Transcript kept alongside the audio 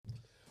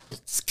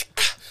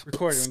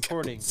Recording.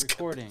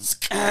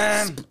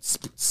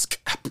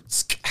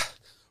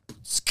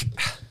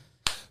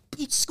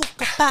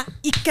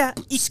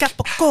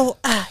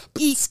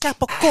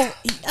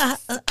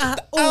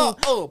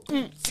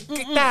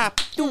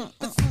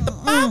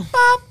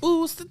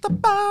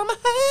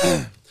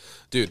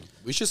 Dude,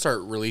 we should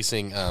start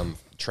releasing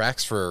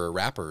tracks for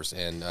rappers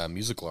and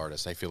musical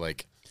artists. I feel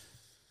like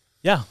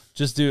Yeah,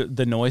 just do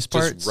the noise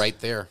parts. just right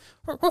there.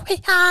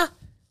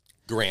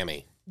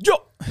 Grammy. Yo.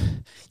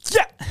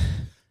 Yeah.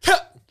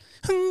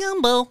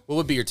 Gumbo. What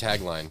would be your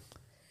tagline?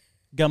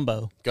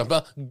 Gumbo.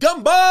 Gumbo.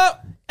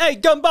 Hey,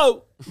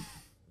 Gumbo.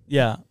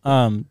 Yeah.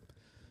 You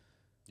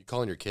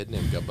calling your kid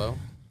named Gumbo?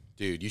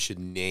 Dude, you should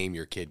name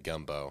your kid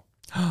Gumbo.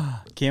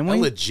 Can That we?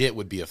 legit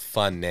would be a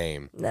fun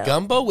name. No.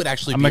 Gumbo would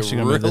actually I'm be actually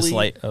a going to really... move this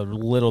light a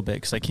little bit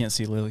because I can't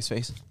see Lily's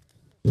face.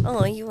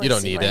 Oh, you want You to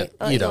don't see need my, it.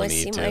 Oh, You don't wanna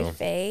need see to. my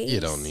face? You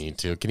don't need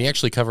to. Can you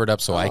actually cover it up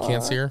so I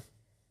can't see her?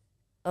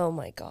 Oh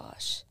my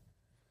gosh.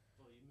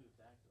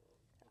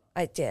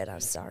 I did. I'm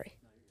sorry.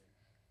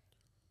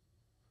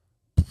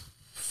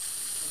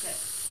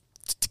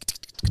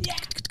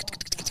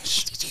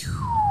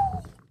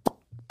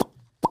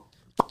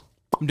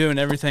 I'm doing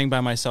everything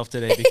by myself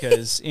today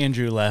because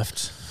Andrew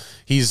left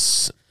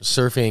He's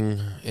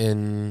surfing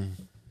in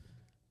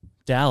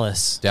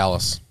Dallas.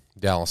 Dallas.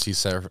 He's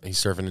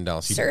surfing in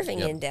Dallas. Surfing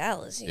Yep. in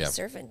Dallas. He's Yep.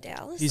 surfing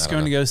Dallas? He's I don't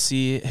going to know. go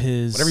see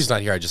his Whenever he's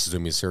not here, I just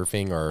assume he's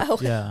surfing or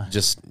yeah,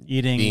 just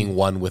eating being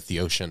one with the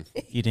ocean.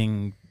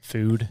 eating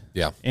food.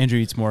 Yeah. Andrew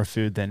eats more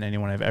food than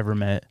anyone I've ever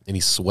met. And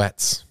he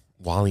sweats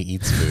while he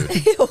eats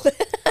food.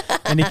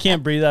 And he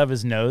can't breathe out of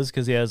his nose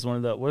because he has one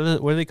of the what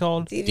are they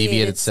called?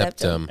 Deviated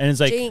septum. And it's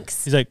like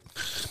Jinx. he's like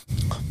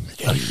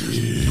I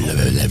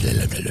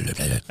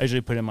usually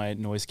put in my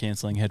noise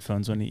canceling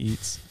headphones when he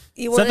eats.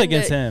 You It's want nothing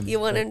against to, him, You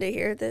want but- him to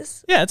hear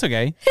this? Yeah, it's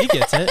okay. He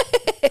gets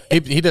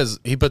it. He does.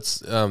 He puts.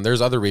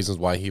 There's other reasons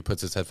why he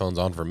puts his headphones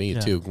on for me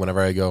too. Whenever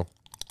I go,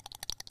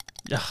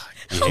 Ugh,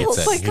 he Oh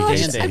hates my it. gosh,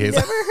 He hates it. I've He hates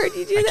never it. heard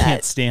you do I that.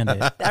 can't stand it.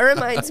 That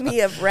reminds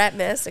me of Rat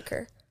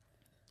Massacre.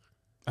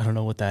 I don't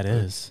know what that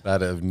is.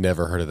 I've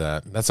never heard of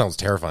that. That sounds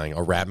terrifying.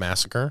 A rat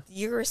massacre.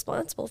 You're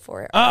responsible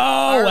for it.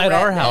 Oh, at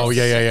our rat house. Oh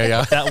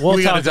yeah. That, we'll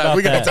we talk about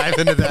we gotta that. dive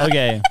into that.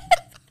 Okay.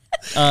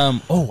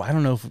 Oh, I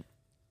don't know if.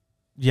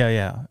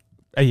 Yeah.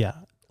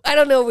 I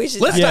don't know if we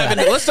should. Let's Yeah.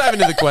 dive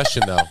into the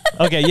question though.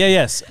 Okay. Yeah.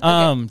 Yes.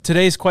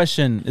 Today's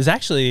question is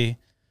actually.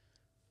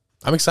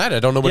 I'm excited. I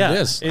don't know what Yeah, it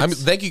is.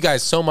 it's- Thank you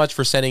guys so much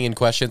for sending in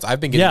questions.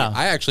 I've been getting. Yeah.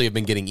 I actually have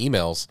been getting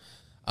emails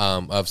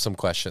of some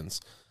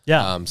questions.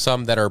 Yeah.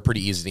 Some that are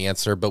pretty easy to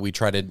answer, but we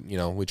try to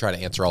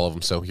answer all of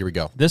them. So here we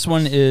go. This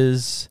one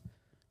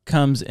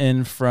comes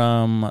in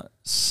from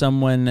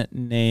someone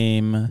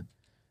named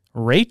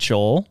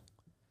Rachel.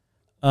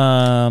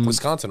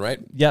 Wisconsin, right?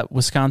 Yeah,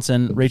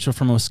 Wisconsin. Rachel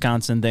from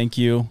Wisconsin. Thank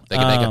you.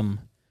 Thank you.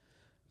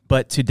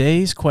 But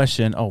today's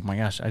question. Oh my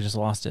gosh, I just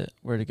lost it.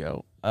 Where'd it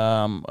go?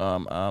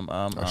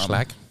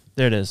 Schlack.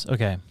 There it is.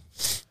 Okay.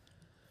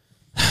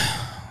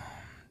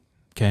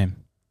 Okay.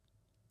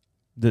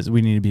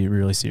 We need to be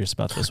really serious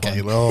about this one.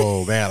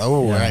 Oh man.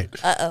 Oh Yeah. right.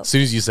 Uh-oh. As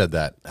soon as you said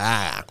that.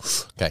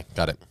 Okay.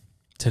 Got it.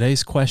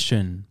 Today's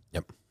question.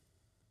 Yep.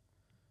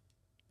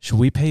 Should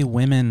we pay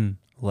women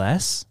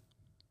less?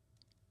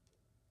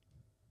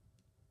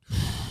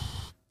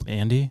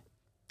 Andy?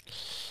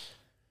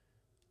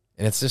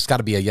 And it's just got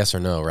to be a yes or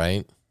no,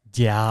 right?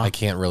 Yeah. I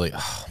can't really.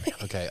 Oh, man.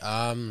 Okay.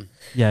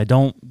 Yeah,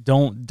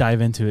 don't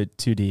dive into it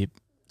too deep.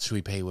 Should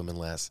we pay women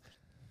less?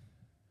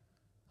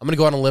 I'm gonna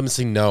go on a limb and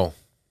say no.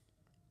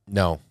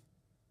 No.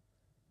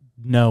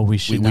 No, we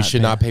should We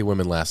should not pay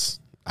women less.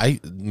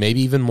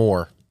 Maybe even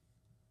more.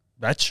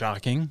 That's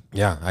shocking.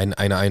 Yeah,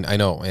 I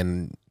know,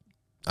 and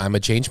I'm a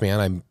change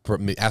man.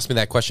 Asked me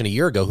that question a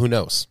year ago. Who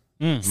knows?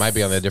 Might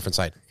be on a different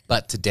side.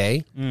 But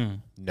today,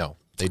 no,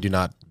 they do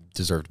not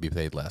deserve to be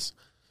paid less.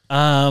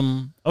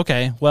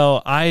 Okay.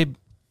 Well, I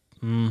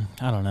don't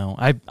know.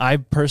 I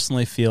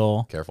personally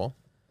feel Careful.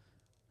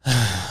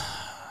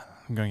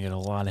 I'm going to get a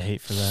lot of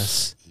hate for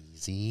this.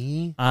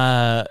 Easy.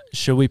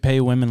 Should we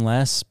pay women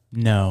less?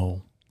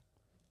 No.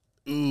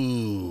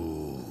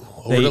 Ooh.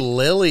 Over to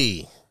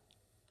Lily.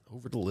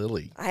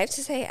 I have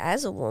to say,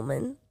 as a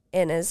woman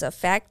and as a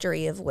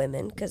factory of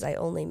women, because I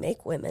only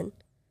make women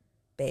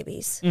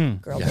babies,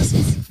 girl Yes.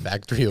 babies,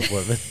 Factory of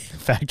women.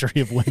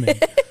 Factory of women.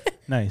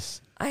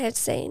 Nice. I have to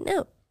say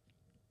no.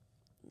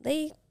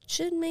 They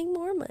should make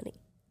more money,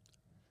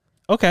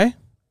 Okay.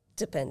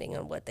 depending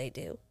on what they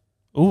do.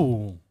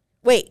 Ooh.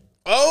 Wait.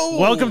 Oh.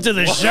 Welcome to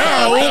the show.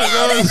 show.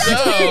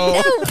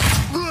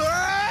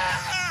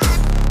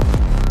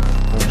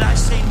 Did I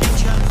say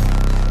nature?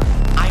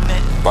 I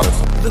meant the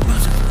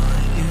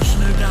butterfly is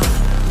no doubt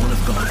one of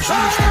God's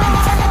most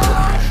beautiful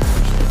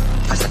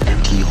creations. I said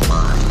empty your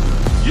mind.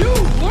 You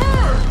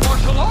learn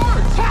martial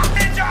arts!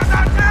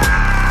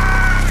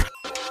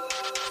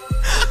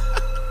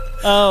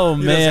 Oh,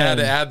 You just had man.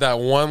 to add that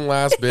one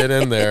last bit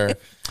in there.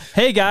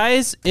 Hey,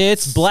 guys,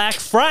 it's Black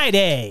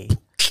Friday.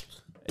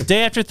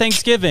 Day after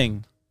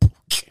Thanksgiving.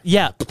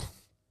 Yep.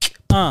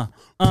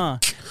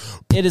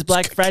 It is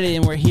Black Friday,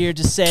 and we're here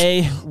to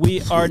say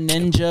we are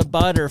ninja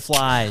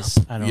butterflies.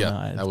 I don't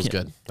know. That was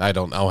good. I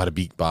don't know how to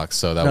beatbox,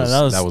 so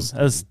that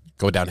was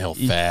go downhill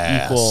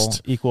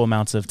fast. Equal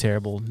amounts of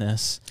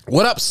terribleness.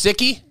 What up,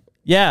 Sicky?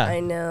 Yeah.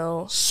 I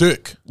know.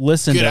 Sick.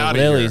 Listen to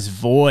Lily's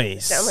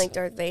voice. Sound like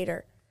Darth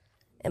Vader.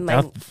 And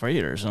Darth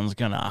Vader sounds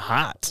kind of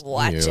hot.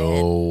 Watch it.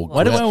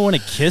 Why do I want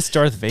to kiss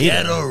Darth Vader?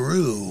 Get a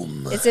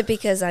room. Is it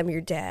because I'm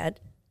your dad?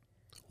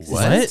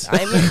 What?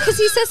 Because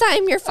he says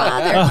I'm your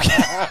father.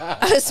 Okay.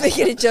 I was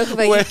making a joke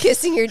about you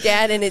kissing your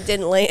dad and it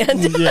didn't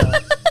land.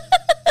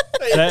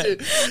 Yeah.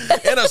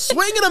 And a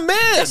swing and a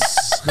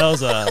miss. That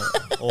was a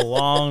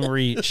long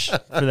reach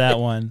for that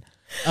one.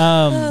 You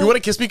want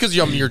to kiss me because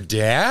I'm your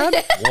dad?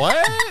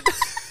 What?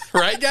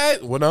 Right,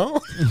 guys? Well,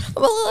 no. I'm a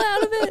little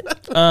out of it.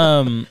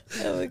 Oh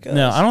my gosh.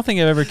 No, I don't think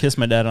I've ever kissed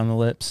my dad on the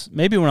lips.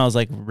 Maybe when I was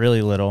like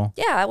really little.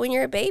 Yeah, when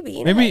you're a baby.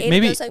 You know,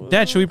 maybe. like,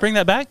 Dad, should we bring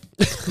that back?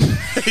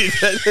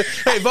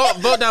 Hey,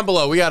 vote down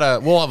below.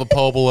 We'll have a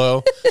poll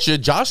below.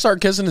 Should Josh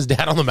start kissing his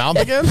dad on the mouth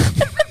again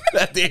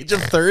at the age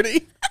of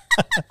 30?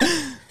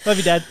 Love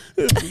you, Dad.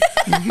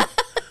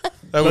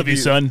 Love you,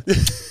 son.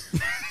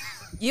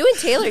 You and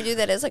Taylor do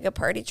that as like a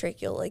party trick.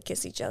 You'll like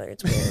kiss each other.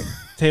 It's weird.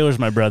 Taylor's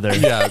my brother.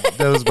 Yeah,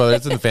 Taylor's brother.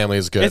 It's in the family.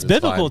 It's good. It's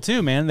biblical fine.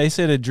 too, man. They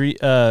say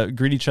to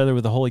greet each other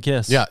with a holy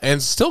kiss. Yeah, and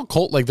still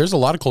like there's a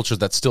lot of cultures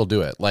that still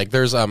do it. Like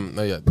there's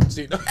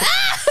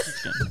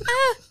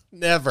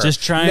never.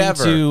 Just trying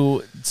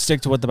to stick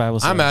to what the Bible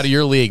says. I'm out of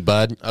your league,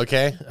 bud.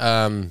 Okay.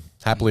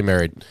 Happily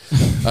married.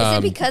 Is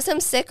it because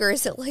I'm sick or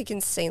is it like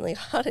insanely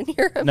hot in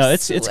here? No,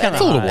 it's kind of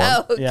a little warm.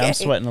 Oh, okay. Yeah, I'm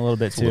sweating a little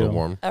bit too. A little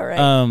warm. All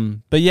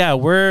right. But yeah,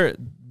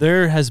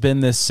 there has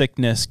been this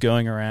sickness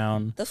going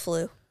around. The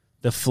flu.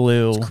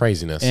 It's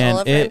craziness. And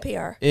all over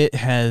NPR. It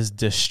has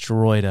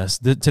destroyed us.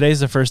 Today's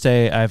the first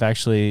day I've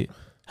actually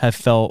have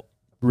felt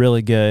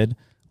really good.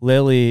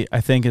 Lily,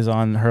 I think, is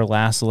on her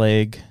last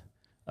leg.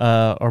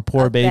 Our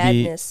poor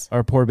baby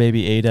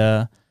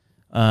Ada.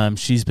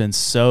 She's been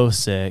so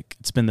sick.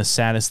 It's been the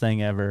saddest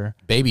thing ever.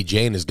 Baby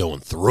Jane is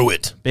going through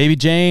it. Baby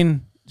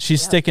Jane,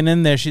 she's sticking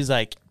in there. She's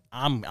like,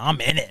 I'm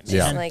in it. Man.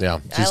 Yeah, like, yeah.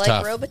 She's I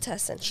tough. like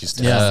Robitussin. She's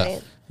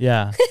tough.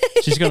 Yeah.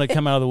 She's gonna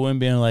come out of the womb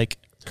being like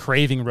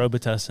craving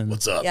Robitussin.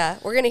 What's up? Yeah,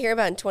 we're gonna hear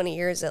about in 20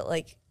 years that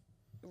like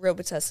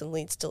Robitussin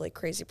leads to like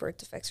crazy birth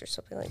defects or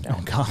something like that.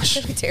 Oh gosh,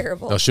 that'd be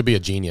terrible. No, she'll be a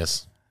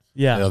genius.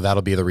 Yeah, you know,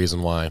 that'll be the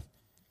reason why.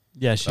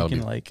 Yeah, she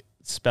can like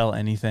spell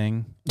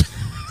anything.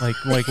 like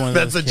one of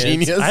That's those a kids.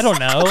 genius. I don't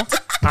know.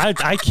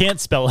 I can't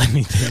spell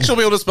anything. She'll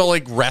be able to spell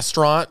like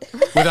restaurant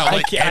without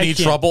like any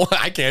trouble.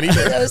 I can't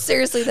either. No,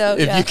 seriously though.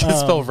 If you can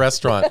spell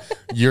restaurant,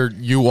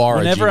 you are.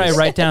 Whenever a genius. I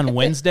write down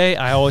Wednesday,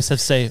 I always have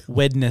to say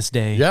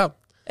Wednesday. Yeah.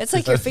 It's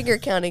like your finger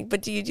counting,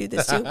 but do you do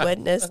this too?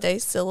 Wednesday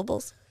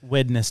syllables.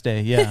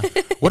 Wednesday, yeah.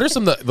 What are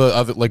some of the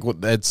other like?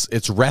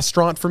 It's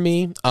restaurant for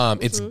me.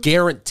 It's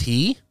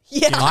guarantee.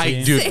 Yeah,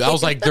 I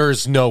was like,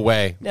 there's no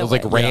way. No I was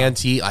like, way.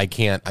 ranty. I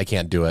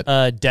can't do it.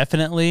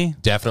 Definitely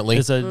Definitely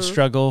is a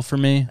struggle for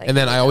me. And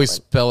then I always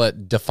spell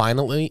it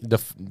defiantly.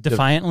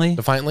 Defiantly.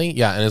 Defiantly,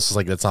 yeah. And it's just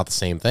like that's not the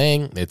same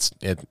thing.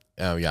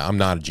 Yeah, I'm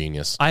not a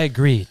genius. I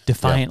agree.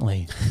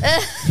 Defiantly.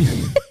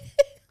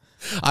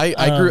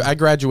 I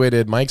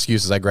graduated. My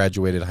excuse is I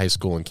graduated high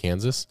school in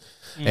Kansas,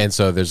 and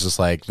so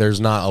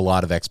there's not a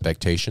lot of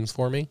expectations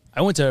for me.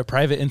 I went to a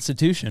private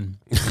institution.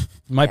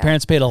 My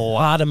parents paid a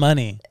lot of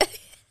money,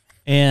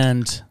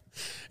 and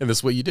this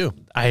is what you do.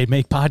 I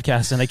make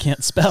podcasts and I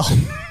can't spell.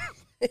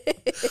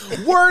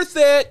 Worth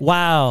it.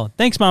 Wow.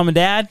 Thanks, Mom and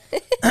Dad.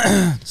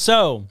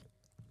 So,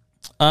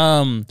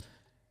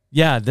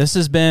 yeah, this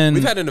has been.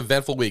 We've had an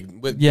eventful week.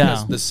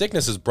 Yeah, the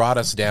sickness has brought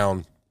us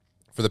down.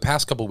 For the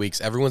past couple of weeks,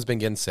 everyone's been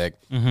getting sick.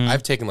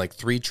 I've taken like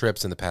 3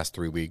 trips in the past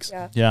 3 weeks.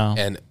 Yeah.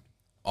 And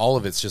all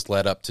of it's just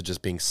led up to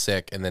just being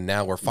sick. And then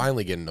now we're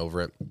finally getting over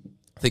it.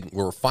 I think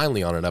we're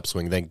finally on an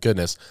upswing, thank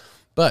goodness.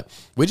 But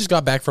we just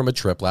got back from a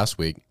trip last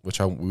week, which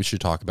we should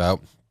talk about.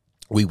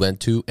 We went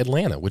to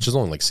Atlanta, which is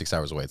only like 6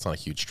 hours away. It's not a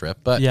huge trip.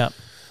 But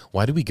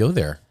why did we go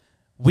there?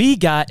 We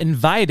got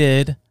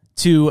invited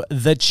to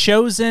the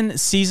Chosen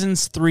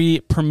Seasons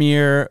 3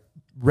 premiere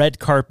red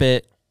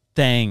carpet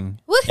thing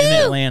in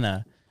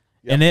Atlanta.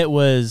 Yep. And it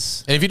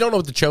was... And if you don't know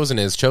what The Chosen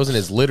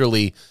is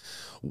literally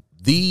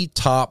the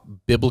top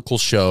biblical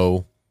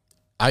show,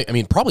 I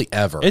mean, probably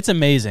ever. It's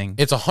amazing.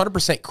 It's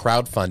 100%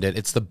 crowdfunded.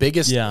 It's the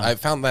biggest... I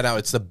found that out.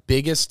 It's the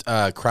biggest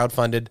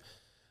crowdfunded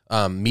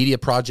media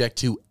project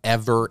to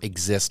ever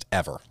exist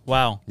ever.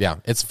 Wow. Yeah,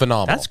 it's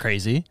phenomenal. That's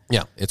crazy.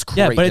 Yeah, it's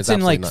crazy. Yeah, but it's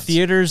in like nuts.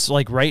 theaters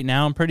like right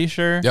now, I'm pretty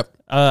sure. Yep.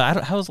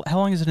 How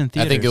long is it in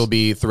theaters? I think it'll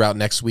be throughout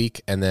next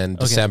week, and then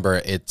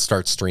December it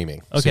starts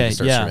streaming. Okay,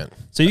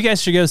 So you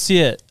guys should go see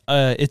it.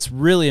 It's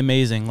really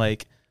amazing.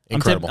 Like,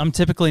 incredible. I'm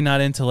typically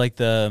not into like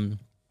the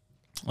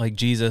like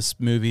Jesus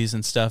movies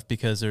and stuff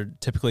because they're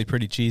typically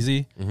pretty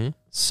cheesy.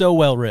 So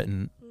well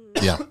written.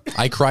 Yeah,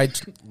 I cried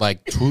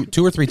like 2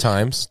 or 3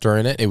 times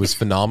during it. It was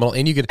phenomenal,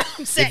 and you could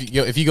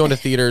if you go into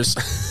theaters.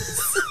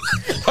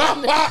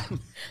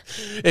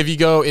 if you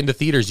go into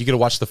theaters, you get to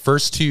watch the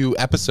first 2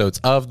 episodes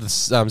of the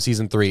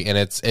season 3, and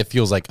it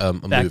feels like a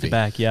back movie. To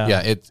back, yeah.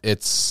 Yeah,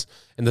 it's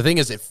and the thing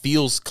is, it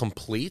feels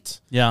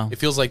complete. Yeah. It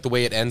feels like the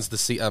way it ends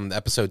the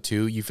episode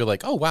 2, you feel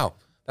like, oh wow,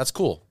 that's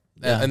cool.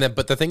 Yeah. And then,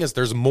 but the thing is,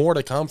 there's more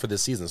to come for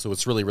this season, so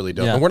it's really, really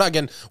dope. Yeah. And we're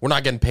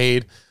not getting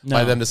paid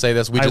by them to say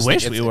this. I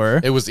wish we were.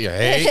 It was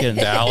hey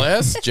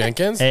Dallas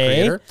Jenkins,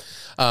 creator.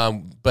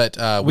 But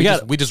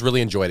we just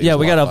really enjoyed it. Yeah,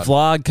 we got a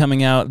vlog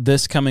coming out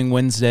this coming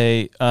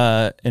Wednesday,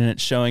 and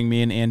it's showing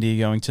me and Andy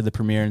going to the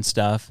premiere and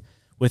stuff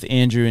with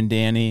Andrew and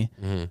Danny.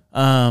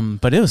 Mm-hmm.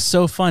 But it was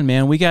so fun,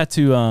 man. We got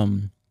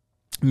to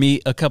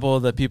meet a couple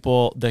of the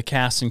people, the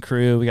cast and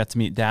crew. We got to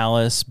meet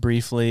Dallas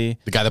briefly.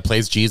 The guy that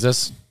plays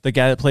Jesus.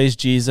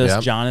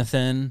 Yep.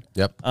 Jonathan.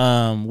 Yep.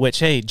 Which,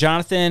 hey,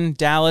 Jonathan,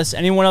 Dallas,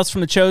 anyone else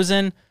from The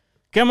Chosen,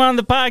 come on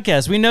the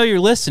podcast. We know you're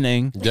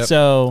listening. Yep.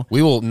 So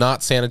we will not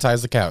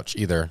sanitize the couch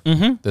either.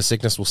 Mm-hmm. The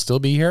sickness will still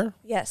be here.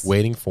 Yes.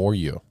 Waiting for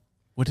you.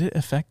 Would it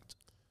affect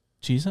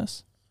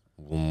Jesus?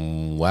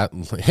 What?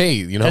 Hey,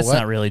 you know That's what?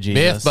 not really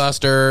Jesus.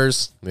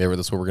 Mythbusters. Yeah,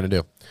 that's what we're gonna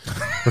do.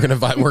 We're gonna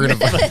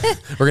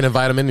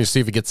invite him in to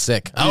see if he gets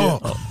sick.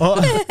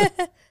 Oh.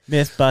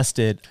 Myth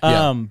busted.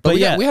 Yeah. But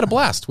we had a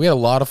blast. We had a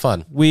lot of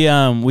fun. We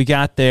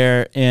got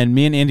there, and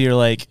me and Andy are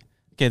like,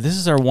 okay, this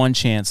is our one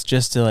chance,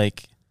 just to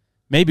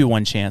maybe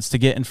one chance to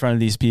get in front of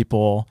these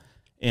people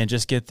and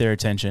just get their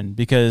attention,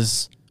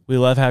 because we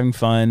love having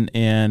fun,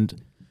 and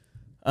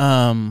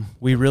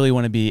we really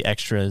want to be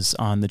extras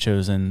on The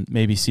Chosen,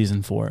 maybe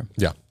season 4.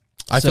 Yeah.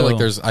 I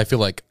feel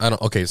like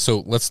okay,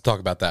 so let's talk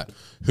about that.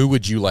 Who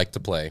would you like to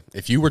play?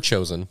 If you were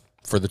chosen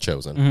for The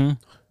Chosen, mm-hmm.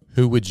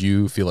 who would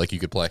you feel like you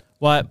could play?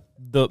 Well,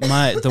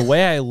 the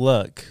way I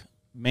look,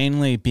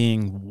 mainly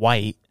being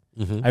white,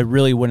 mm-hmm. I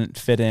really wouldn't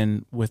fit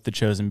in with The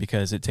Chosen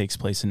because it takes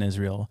place in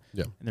Israel.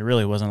 Yeah. And there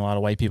really wasn't a lot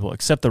of white people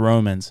except the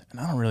Romans. And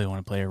I don't really want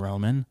to play a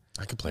Roman.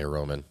 I could play a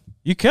Roman.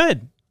 You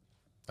could.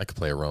 I could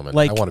play a Roman.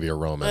 I want to be a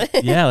Roman.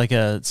 Yeah, like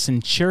a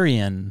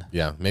centurion.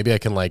 Yeah, maybe I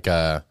can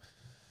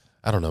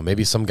I don't know,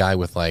 maybe some guy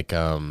with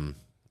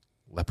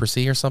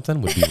leprosy or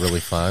something would be really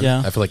fun.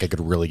 Yeah. I feel like I could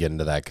really get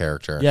into that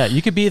character. Yeah,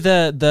 you could be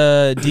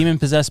the demon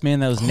possessed man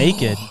that was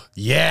naked.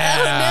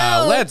 Yeah,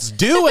 oh, no. Let's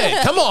do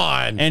it. Come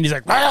on. And he's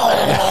like,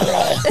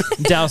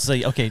 Dallas is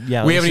like, okay,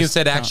 yeah. We haven't even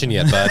said action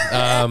yet,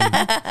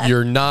 but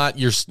you're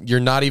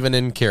not even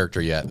in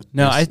character yet.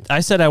 No, I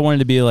said I wanted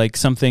to be like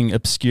something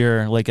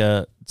obscure, like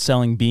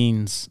selling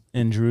beans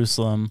in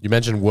Jerusalem. You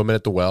mentioned woman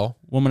at the well.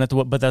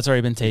 But that's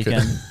already been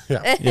taken.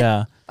 Yeah.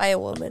 Yeah. By a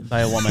woman.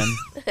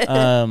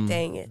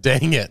 Dang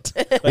it.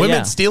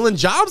 Women stealing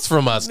jobs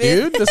from us,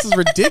 dude. This is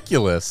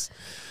ridiculous.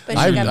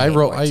 I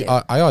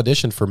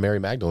auditioned for Mary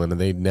Magdalene and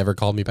they never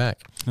called me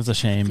back. That's a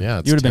shame.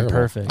 Yeah, you would have been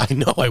perfect. I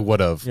know I would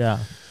have. Yeah.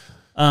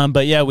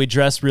 But yeah, we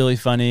dressed really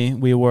funny.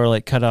 We wore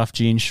cut off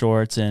jean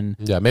shorts and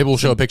yeah. Maybe we'll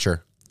show a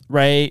picture.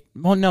 Right.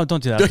 Well, no,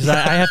 don't do that because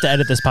I have to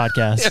edit this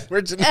podcast.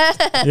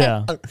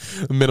 Yeah.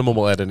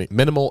 Minimal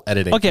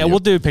editing. Okay, we'll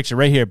do a picture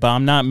right here, but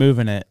I'm not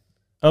moving it.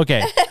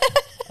 Okay.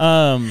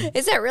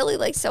 Is that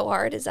really so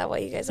hard? Is that why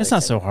you guys? It's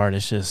not so hard.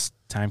 It's just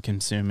time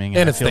consuming,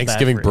 and it's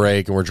Thanksgiving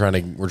break, and we're trying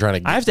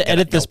to. I have to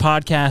edit this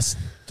podcast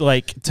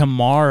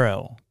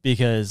tomorrow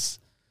because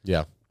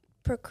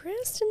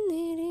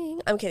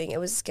procrastinating. I'm kidding. It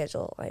was a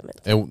schedule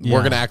alignment. And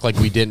we're gonna act like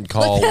we didn't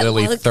call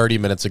Lily 30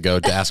 minutes ago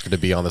to ask her to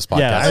be on this podcast.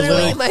 Yeah,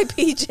 literally my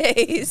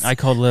PJs. I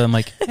called Lily. I'm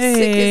like, hey,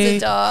 sick as a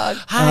dog.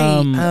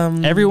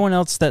 Hi. Everyone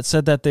else that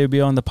said that they'd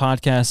be on the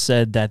podcast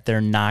said that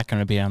they're not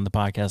going to be on the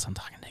podcast. I'm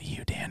talking to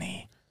you,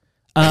 Danny.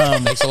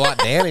 Thanks a lot,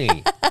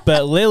 Danny.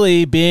 But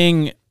Lily,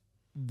 being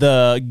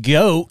the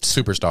GOAT,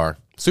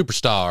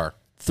 superstar,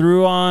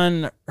 threw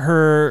on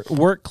her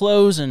work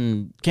clothes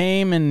and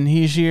came, and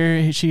he's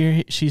here.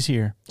 She's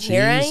here.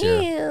 Here I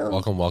am.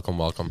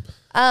 Welcome.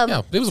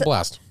 Yeah, it was a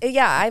blast.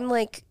 Yeah, I'm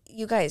like,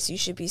 you guys, you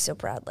should be so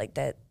proud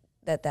that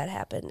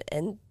happened,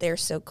 and they're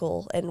so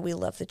cool, and we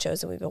love The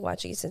Chosen. We've been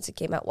watching it since it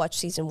came out. Watch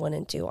season 1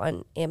 and 2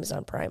 on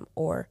Amazon Prime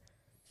or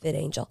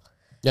VidAngel.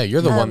 Yeah,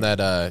 you're the one that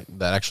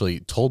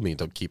actually told me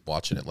to keep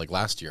watching it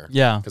last year.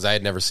 Yeah, because I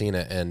had never seen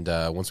it, and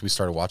once we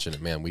started watching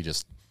it, man, we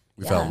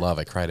fell in love.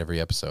 I cried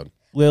every episode.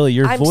 Lily,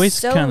 your voice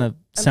kind of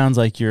sounds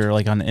like you're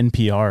on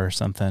NPR or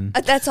something.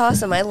 That's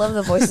awesome. I love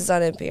the voices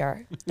on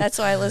NPR. That's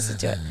why I listen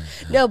to it.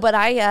 No, but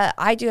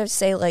I do have to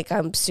say,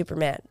 I'm super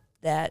mad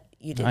that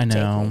you didn't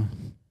take me.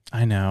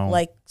 I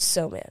know.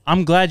 So mad.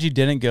 I'm glad you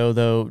didn't go,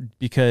 though,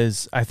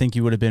 because I think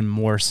you would have been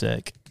more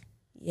sick.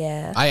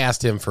 Yeah. I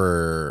asked him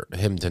for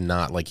him to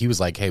not, he was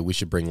like, hey, we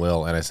should bring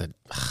Lil. And I said,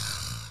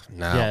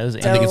 no. Yeah, I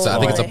think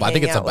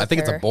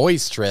it's a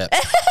boys trip.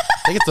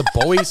 I think it's a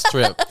boys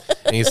trip.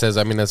 And he says,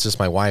 that's just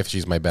my wife.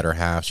 She's my better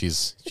half.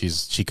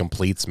 She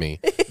completes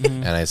me.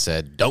 And I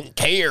said, don't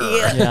care.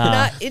 Yeah.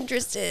 Not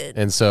interested.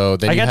 And so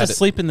then I got to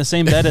sleep in the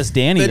same bed as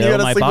Danny, though,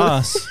 my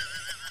boss.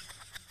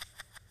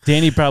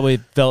 Danny probably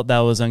felt that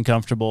was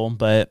uncomfortable,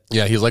 but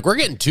yeah, he's like, we're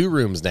getting 2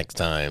 rooms next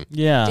time.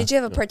 Yeah. Did you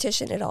have a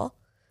partition at all?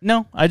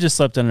 No, I just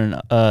slept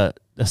on a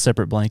a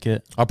separate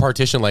blanket. A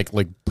partition, like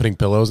putting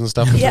pillows and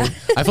stuff. Yeah.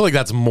 I feel like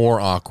that's more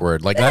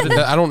awkward. Like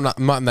I'm not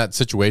in that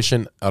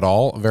situation at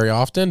all very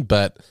often,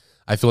 but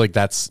I feel like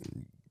that's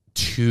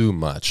too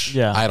much.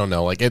 Yeah. I don't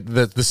know. Like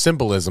the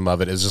symbolism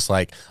of it is just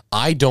like,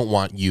 I don't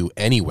want you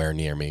anywhere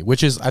near me,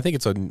 which is, I think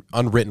it's an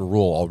unwritten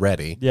rule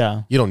already.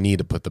 Yeah. You don't need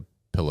to put the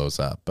pillows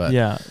up. But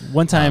yeah.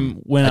 One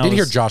time when I did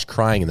hear Josh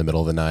crying in the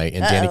middle of the night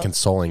and Danny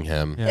consoling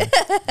him. Yeah.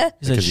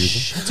 He's like,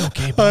 shh, it's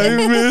okay,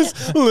 I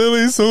miss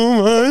Lily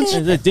so much.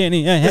 He's like,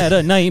 Danny, I had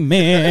a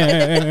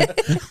nightmare.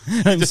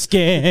 I'm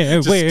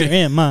scared. Where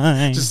am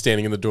I? Just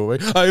standing in the doorway.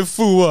 I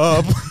flew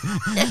up.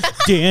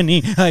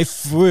 Danny, I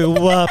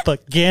threw up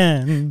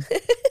again.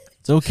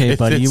 It's okay,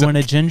 buddy. You want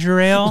a ginger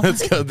ale?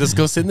 Let's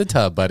go sit in the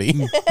tub, buddy.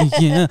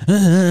 Yeah.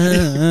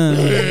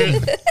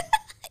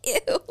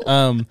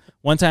 Ew.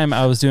 One time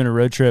I was doing a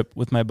road trip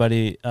with my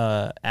buddy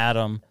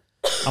Adam.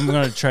 I'm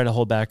gonna try to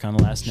hold back on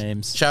last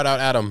names. Shout out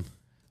Adam.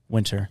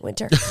 Winter.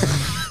 Winter.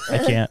 I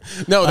can't.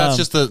 No, that's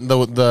just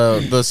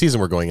the season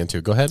we're going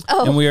into. Go ahead.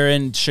 Oh. And we were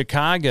in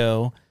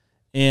Chicago,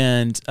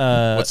 and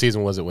What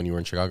season was it when you were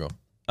in Chicago?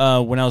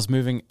 when I was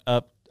moving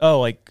up. Oh,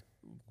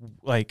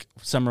 like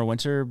summer,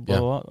 winter. Blah,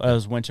 blah, blah. It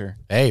was winter.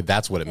 Hey,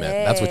 that's what it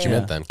meant. That's what you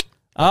meant then.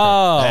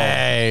 Oh.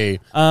 Hey.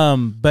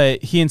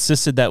 But he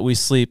insisted that we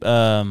sleep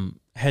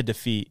head to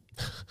feet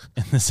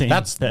in the same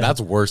bed. That's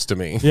worse to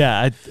me.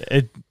 Yeah,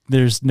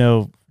 there's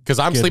no, Because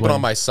I'm Good sleeping way.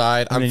 on my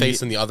side. And I'm then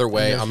facing the other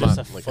way. I'm just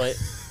not a like foot.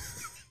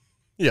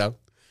 yeah,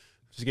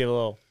 Just give a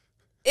little.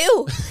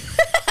 Ew.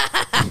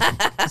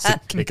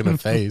 kick in the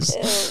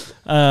face.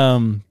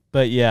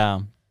 But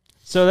yeah,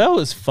 so that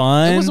was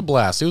fun. It was a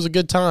blast. It was a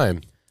good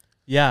time.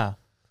 Yeah.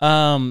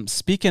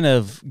 Speaking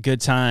of good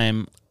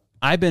time,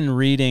 I've been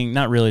reading,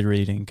 not really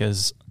reading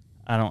because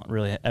I don't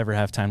really ever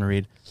have time to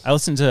read. I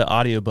listen to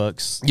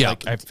audiobooks. Yeah.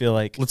 Like, I feel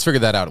like Let's figure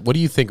that out. What do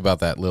you think about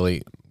that,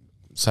 Lily?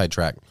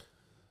 Sidetrack.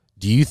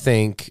 Do you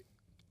think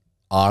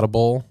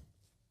Audible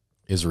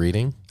is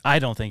reading? I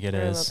don't think it I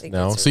don't is. think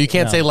No. it's So you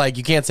can't No.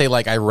 say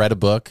like I read a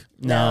book.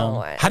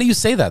 No. How do you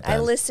say that then? I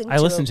listened. I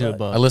listened to a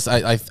book.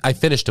 I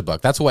finished a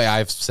book. That's the way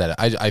I've said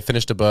it. I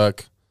finished a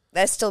book.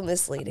 That's still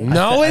misleading.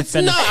 No, I it's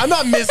finished- not. I'm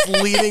not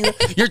misleading.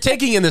 You're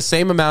taking in the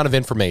same amount of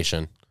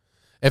information.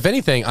 If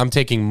anything, I'm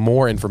taking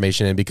more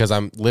information in because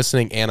I'm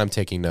listening and I'm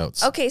taking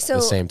notes. Okay, so at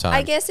the same time.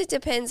 I guess it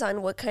depends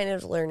on what kind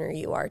of learner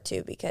you are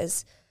too.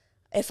 Because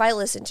if I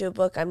listen to a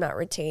book, I'm not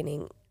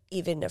retaining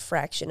even a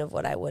fraction of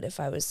what I would if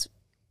I was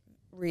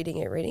reading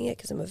it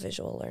because I'm a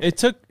visual learner.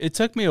 It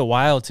took me a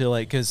while to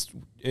because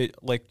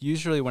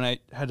usually when I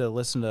had to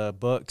listen to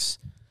books,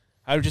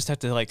 I would just have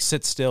to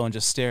sit still and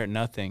just stare at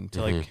nothing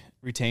to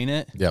retain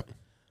it. Yep.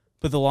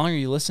 But the longer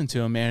you listen to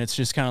them, man, it's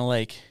just kind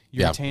of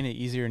you retain it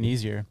easier and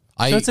easier.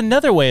 So it's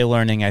another way of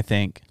learning, I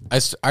think. I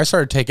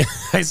started taking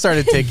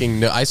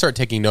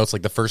notes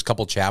like the first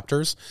couple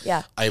chapters.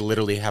 Yeah. I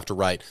literally have to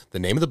write the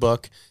name of the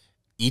book,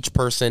 each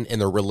person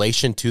and their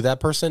relation to that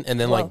person, and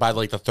then by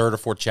the third or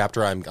fourth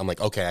chapter, I'm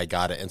like, okay, I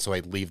got it, and so I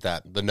leave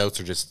that. The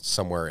notes are just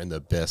somewhere in the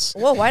abyss.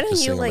 Well, why don't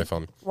just you sitting on my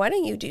phone. why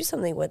don't you do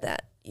something with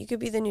that? You could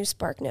be the new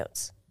Spark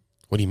Notes.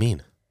 What do you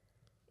mean?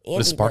 Andy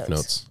What is Spark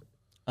Notes?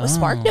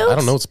 Spark Notes? I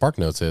don't know what Spark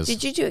Notes is.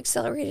 Did you do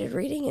accelerated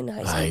reading in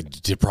high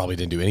school? I probably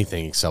didn't do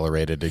anything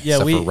accelerated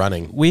except for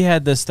running. We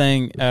had this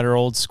thing at our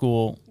old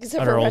school.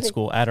 Except At for our old running.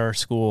 school. At our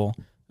school,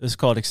 it was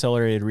called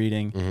accelerated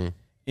reading, Mm-hmm.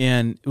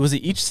 and was it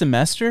each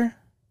semester?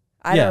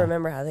 I yeah. don't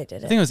remember how they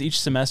did I it. think it was each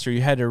semester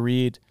you had to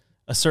read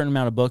a certain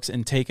amount of books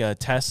and take a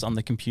test on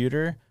the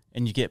computer,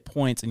 and you get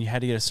points, and you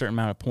had to get a certain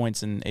amount of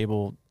points and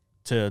able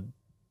to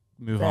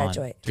move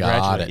Graduate. on. To Got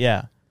graduate. it.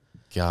 Yeah.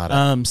 Got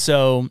it.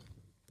 So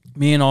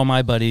me and all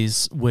my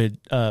buddies would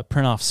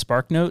print off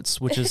Spark Notes,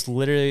 which is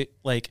literally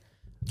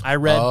I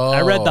read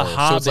The So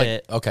Hobbit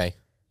it's okay.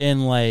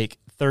 in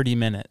 30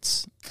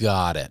 minutes.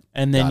 Got it.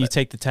 And then Got you it.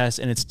 take the test,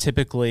 and it's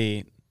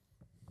typically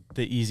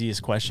the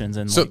easiest questions.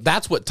 And So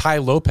that's what Ty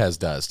Lopez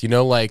does.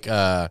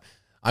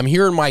 I'm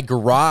here in my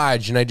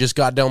garage and I just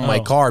got done with my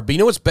car. But you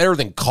know what's better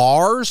than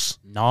cars?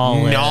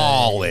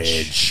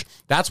 Knowledge.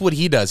 That's what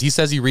he does. He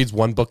says he reads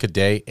one book a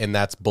day, and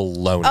that's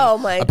baloney. Oh,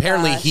 my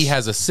Apparently, gosh. he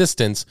has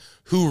assistants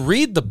who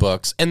read the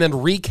books and then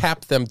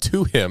recap them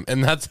to him,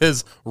 and that's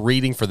his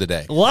reading for the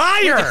day.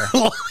 liar!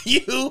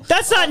 You.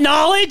 That's not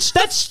knowledge.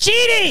 That's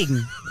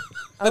cheating.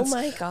 Oh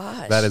my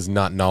gosh. That is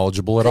not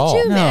knowledgeable at Could all.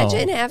 you No.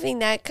 imagine having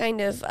that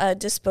kind of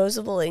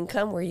disposable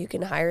income where you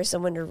can hire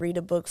someone to read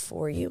a book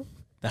for you?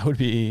 That would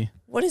be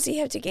What does he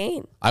have to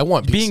gain? I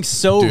want being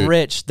so Dude,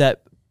 rich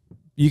that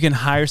you can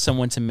hire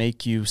someone to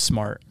make you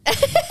smart.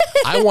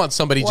 I want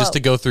somebody just Whoa. to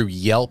go through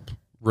Yelp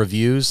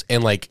reviews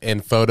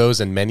and photos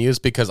and menus,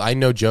 because I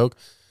no joke,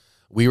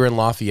 We were in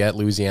Lafayette,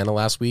 Louisiana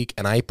last week,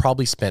 and I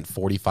probably spent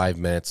 45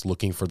 minutes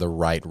looking for the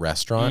right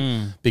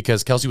restaurant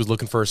because Kelsey was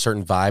looking for a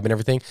certain vibe and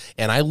everything.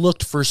 And I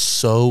looked for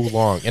so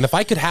long. And if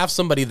I could have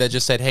somebody that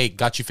just said, hey,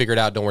 got you figured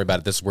out, don't worry about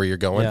it, this is where you're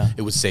going,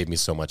 it would save me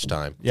so much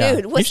time. Yeah.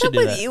 Dude, what's up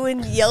with you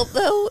and Yelp,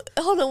 though?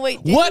 Hold on,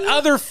 wait. What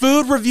other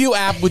food review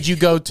app would you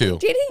go to?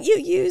 Didn't you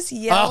use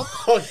Yelp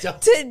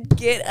to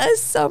get us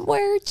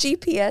somewhere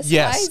GPS-wise?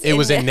 Yes, it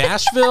was in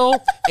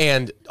Nashville,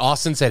 and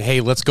Austin said,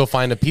 hey, let's go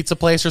find a pizza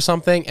place or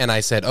something. And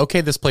I said,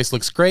 okay, this place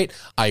looks great.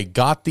 I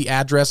got the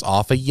address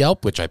off of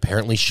Yelp, which I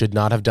apparently should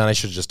not have done. I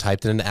should have just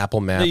typed it into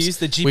Apple Maps. They use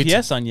the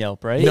GPS on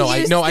Yelp, right? No,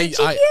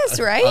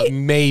 GPS, right?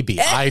 Maybe.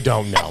 I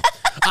don't know.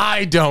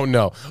 I don't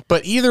know.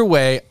 But either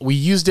way, we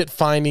used it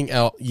finding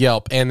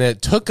Yelp, and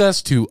it took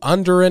us to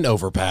under an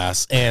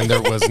overpass, and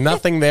there was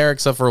nothing there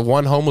except for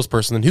one homeless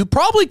person who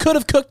probably could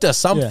have cooked us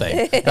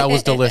something that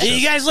was delicious.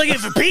 You guys looking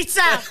for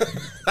pizza?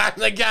 I'm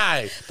the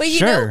guy. But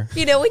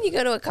you know when you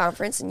go to a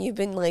conference and you've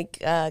been like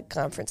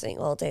conferencing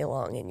all day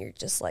long and you're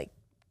just like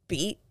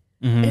beat,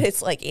 and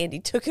it's like Andy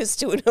took us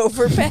to an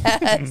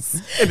overpass.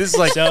 And it's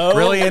like, So,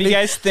 really, what Andy? do you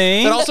guys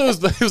think? And also,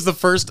 it was the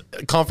first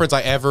conference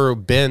I ever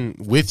been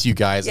with you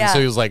guys. And so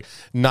he was like,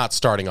 not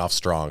starting off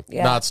strong.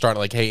 Yeah. Not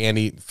starting like, hey,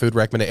 Andy, food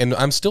recommendation. And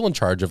I'm still in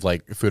charge of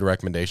like food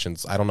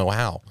recommendations. I don't know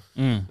how.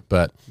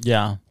 But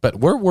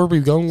where were we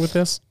going with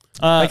this?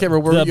 I can't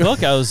remember where the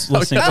book I was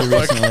listening to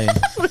recently.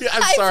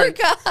 I'm sorry.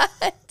 I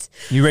forgot.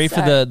 You ready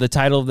for the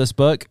title of this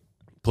book?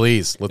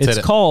 Please, let's hit it.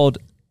 It's called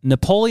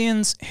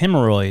Napoleon's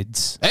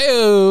Hemorrhoids.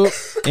 Hey-o.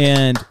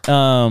 And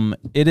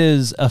it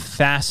is a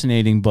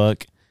fascinating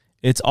book.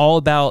 It's all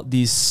about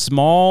these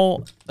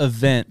small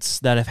events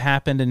that have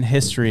happened in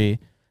history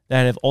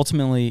that have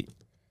ultimately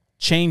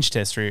changed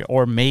history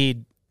or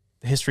made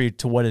history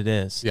to what it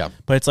is. Yeah.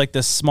 But it's like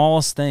the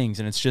smallest things,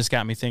 and it's just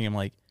got me thinking,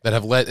 like, That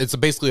have led, it's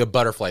basically a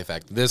butterfly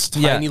effect. This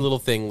tiny little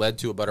thing led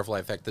to a butterfly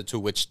effect to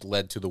which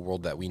led to the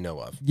world that we know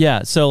of.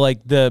 yeah. So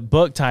like the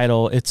book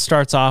title, it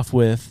starts off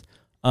with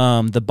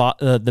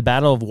the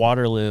Battle of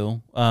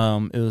Waterloo.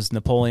 It was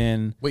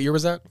Napoleon. What year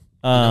was that?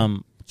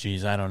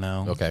 Geez, I don't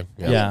know. Okay.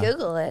 Yeah.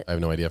 Google it. I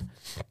have no idea.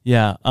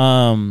 Yeah.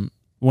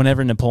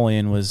 Whenever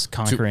Napoleon was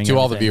conquering. To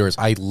all the everything. viewers,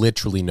 I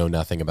literally know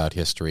nothing about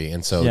history,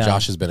 and so Yeah.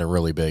 Josh has been a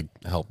really big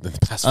help in the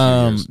past few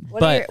years.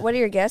 What are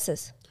your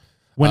guesses?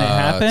 When it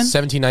happened?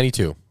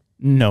 1792.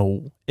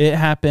 No, it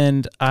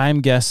happened,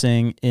 I'm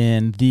guessing,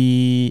 in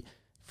the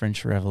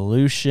French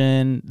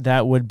Revolution.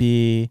 That would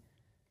be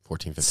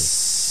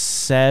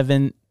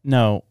 1450.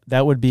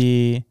 that would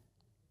be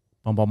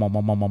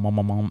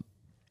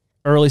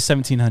early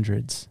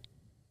 1700s.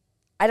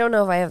 I don't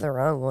know if I have the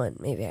wrong one.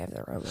 Maybe I have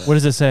the wrong one. What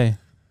does it say?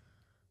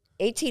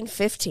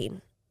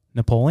 1815.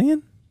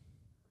 Napoleon?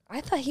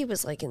 I thought he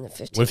was like in the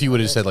 1500s. What if you would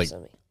have said like,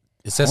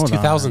 it says Hold on,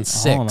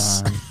 2006.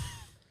 hold on.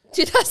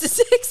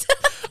 2006.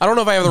 I don't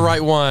know if I have the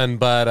right one,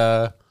 but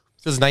it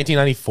says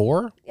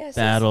 1994. Yes.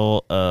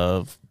 Battle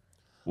of...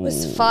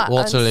 Was fought on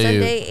Waterloo.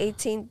 Sunday,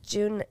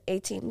 June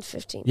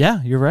 1815.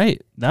 Yeah, you're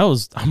right.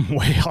 I'm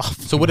way off.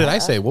 So what did I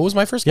say? What was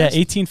my first Yeah, guess?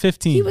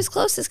 1815. He was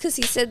closest because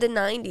he said the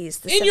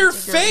 90s. In your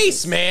 1790s.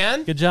 face,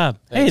 man. Good job.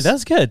 Thanks. Hey,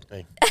 that's good.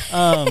 Hey.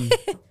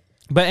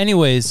 But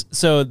anyways,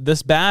 so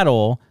this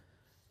battle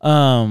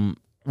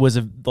was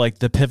like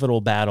the pivotal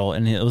battle,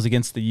 and it was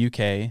against the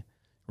UK,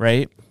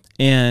 right?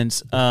 And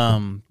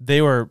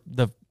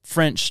the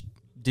French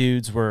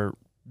dudes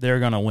they're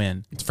gonna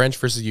win. It's French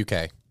versus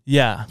UK.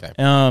 Yeah. Okay.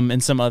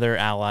 And some other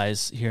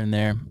allies here and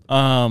there.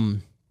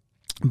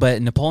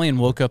 But Napoleon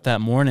woke up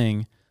that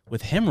morning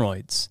with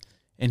hemorrhoids,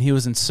 and he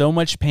was in so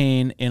much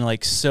pain and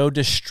like so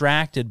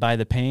distracted by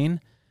the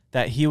pain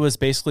that he was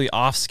basically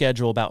off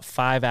schedule about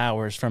 5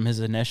 hours from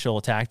his initial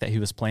attack that he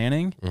was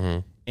planning. Mm-hmm.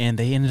 And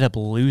they ended up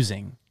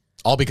losing.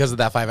 All because of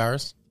that 5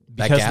 hours?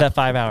 Because of that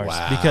 5 hours.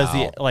 Wow. Because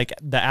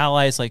the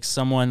allies, like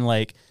someone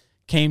like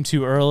came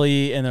too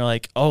early, and they're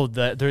like, oh,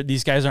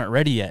 these guys aren't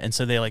ready yet. And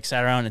so they like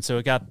sat around, and so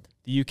it got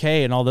the UK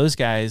and all those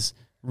guys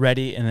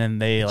ready, and then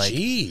they like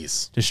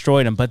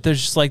destroyed them. But there's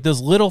just like those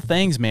little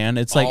things, man.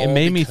 It's like, it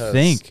made me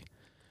think.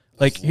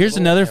 Like, here's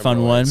another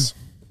fun one.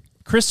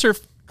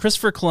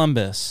 Christopher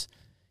Columbus.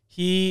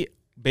 He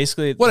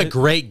basically... What a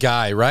great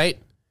guy, right?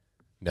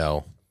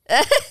 No.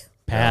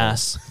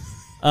 Pass.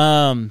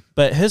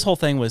 But his whole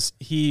thing was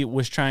he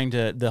was trying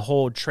to, the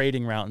whole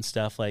trading route and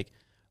stuff, like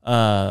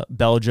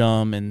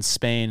Belgium and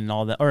Spain and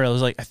all that. Or it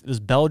was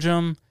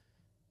Belgium,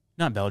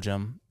 not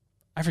Belgium.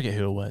 I forget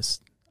who it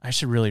was. I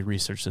should really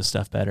research this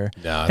stuff better.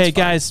 No, hey,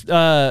 guys,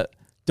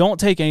 don't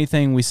take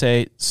anything we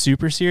say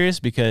super serious,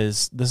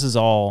 because this is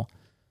all...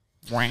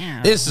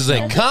 This is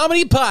a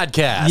comedy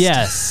podcast.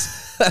 Yes.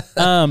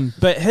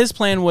 But his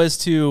plan was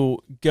to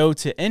go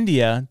to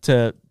India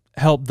to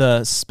help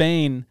the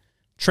Spain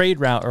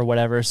trade route or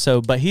whatever.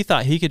 But he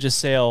thought he could just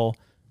sail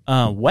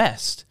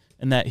west,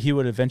 and that he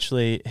would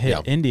eventually hit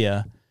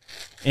India.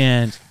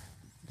 And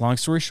long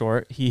story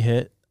short, he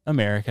hit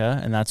America,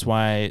 and that's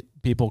why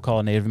people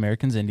call Native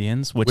Americans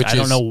Indians, which I is,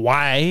 don't know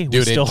why.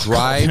 Dude, it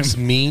drives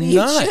me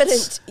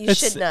nuts. You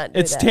should not do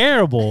it's that.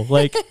 terrible.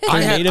 Like,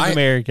 Native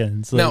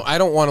Americans. Like, no, I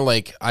don't want to,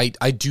 like, I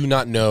do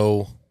not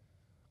know.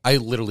 I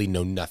literally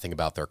know nothing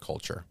about their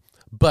culture.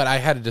 But I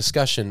had a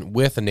discussion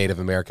with a Native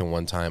American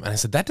one time, and I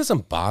said, that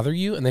doesn't bother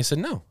you? And they said,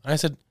 no. And I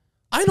said,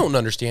 I don't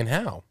understand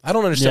how. I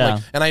don't understand.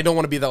 Like, and I don't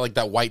want to be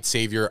that white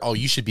savior. Oh,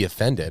 you should be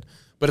offended.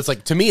 But it's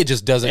like, to me, it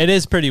just doesn't. It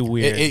is pretty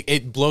weird.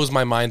 It blows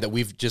my mind that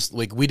we've just,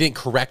 like, we didn't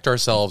correct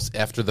ourselves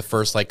after the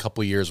first, like,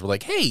 couple of years. We're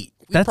like, hey,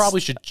 we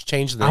probably should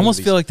change the name. I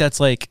almost feel like that's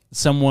like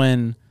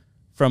someone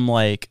from,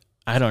 like,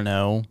 I don't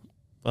know,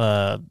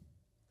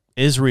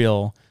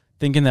 Israel,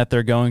 thinking that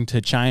they're going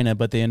to China,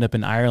 but they end up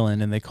in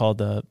Ireland and they call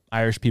the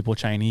Irish people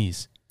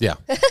Chinese. Yeah.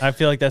 I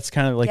feel like that's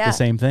kind of like the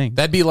same thing.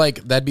 That'd be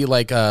like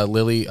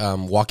Lily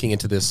walking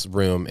into this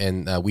room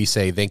and we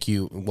say, thank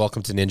you,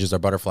 welcome to Ninjas or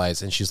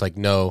Butterflies. And she's like,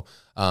 no,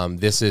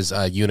 this is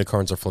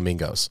unicorns or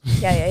flamingos.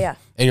 Yeah.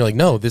 And you're like,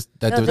 no, this is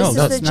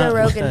the Joe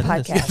Rogan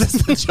podcast. This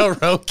is the Joe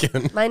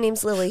Rogan. My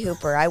name's Lily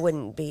Hooper. I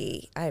wouldn't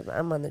be.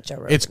 I'm on the Joe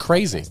Rogan. It's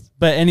crazy. Podcast.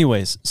 But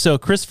anyways, so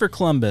Christopher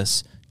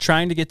Columbus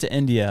trying to get to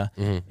India.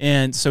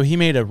 And so he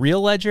made a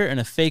real ledger and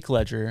a fake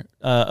ledger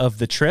of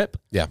the trip.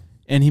 Yeah.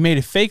 And he made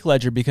a fake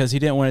ledger because he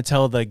didn't want to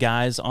tell the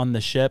guys on the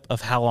ship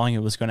of how long it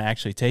was going to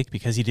actually take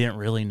because he didn't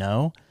really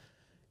know.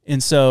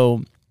 And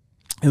so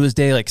it was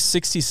day like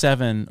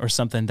 67 or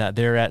something that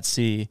they're at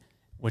sea,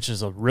 which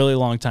is a really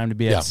long time to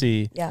be at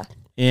sea. Yeah.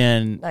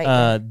 And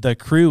the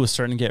crew was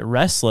starting to get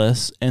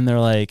restless and they're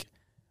like,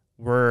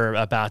 we're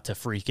about to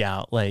freak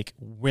out. Like,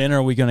 when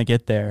are we going to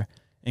get there?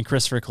 And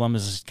Christopher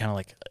Columbus is kind of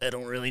like, I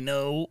don't really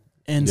know.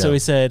 And so he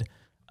said,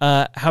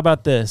 how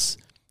about this?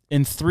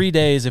 In 3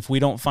 days, if we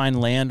don't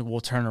find land, we'll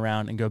turn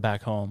around and go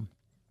back home.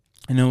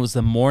 And it was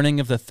the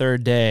morning of the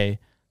third day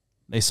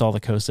they saw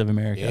the coast of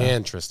America.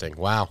 Interesting.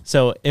 Wow.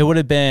 So it would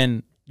have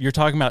been, you're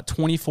talking about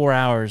 24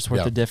 hours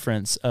worth of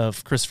difference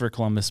of Christopher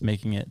Columbus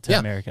making it to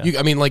America.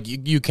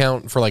 You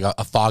count for like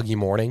a foggy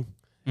morning.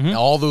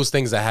 All those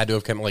things that had to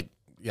have come, like,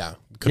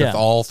 could have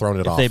all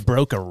thrown it off. They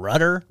broke a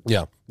rudder.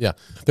 Yeah.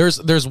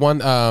 There's one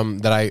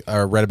that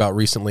I read about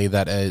recently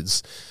that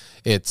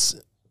it's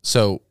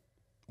so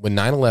when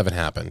 9/11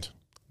 happened,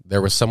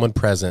 there was someone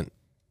present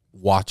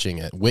watching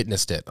it,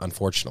 witnessed it,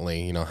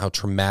 unfortunately, you know, how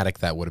traumatic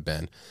that would have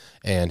been.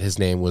 And his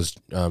name was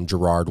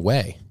Gerard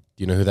Way.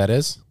 Do you know who that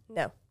is?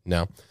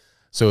 No.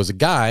 So it was a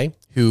guy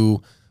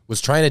who was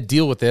trying to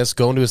deal with this,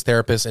 going to his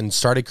therapist and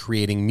started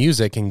creating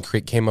music and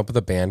came up with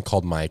a band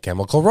called My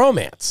Chemical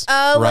Romance.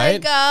 Oh, right? My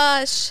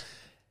gosh.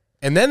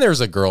 And then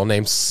there's a girl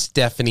named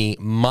Stephanie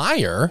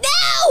Meyer.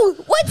 No!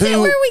 Where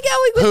are we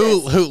going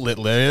with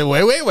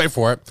this? Wait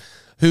for it.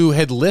 Who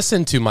had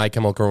listened to My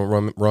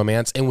Chemical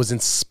Romance and was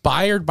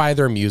inspired by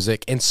their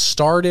music and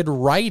started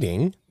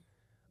writing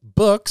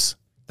books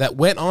that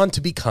went on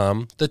to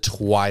become the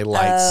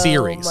Twilight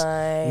series.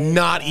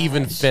 Not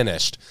even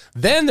finished.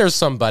 Then there's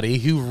somebody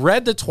who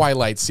read the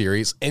Twilight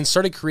series and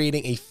started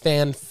creating a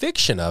fan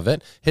fiction of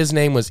it. His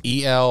name was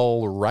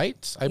E.L.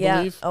 Wright, I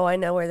believe. Oh, I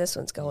know where this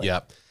one's going.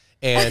 Yep.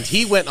 And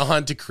he went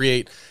on to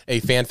create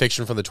a fan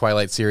fiction from the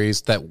Twilight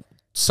series that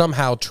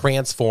somehow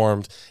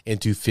transformed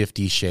into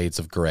 50 Shades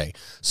of Grey.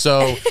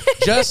 So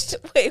just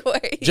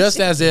Wait,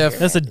 just as if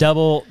that's a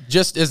double,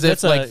 just as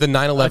if like the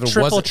 9/11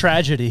 triple wasn't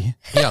tragedy.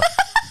 Yeah.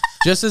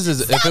 Just as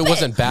if it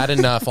wasn't bad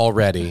enough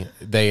already,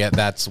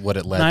 that's what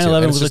it led to.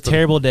 9/11 was a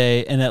terrible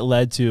day, and it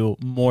led to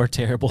more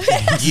terrible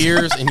things.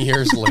 Years and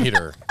years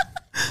later.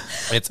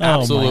 It's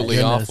absolutely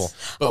awful.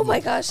 But oh my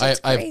gosh, that's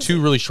I have two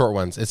really short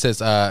ones. It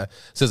says a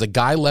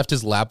guy left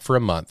his lab for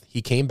a month.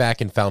 He came back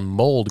and found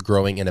mold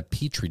growing in a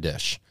petri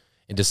dish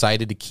and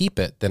decided to keep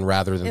it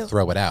rather than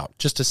throw it out,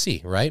 just to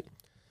see, right?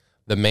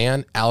 The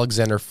man,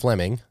 Alexander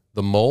Fleming,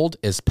 the mold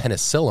is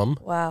penicillin,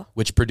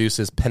 which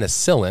produces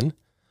penicillin,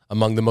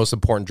 among the most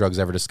important drugs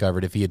ever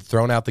discovered. If he had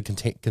thrown out the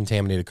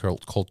contaminated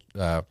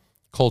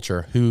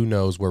culture, who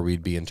knows where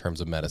we'd be in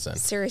terms of medicine.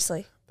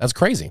 Seriously. That's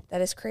crazy.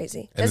 That is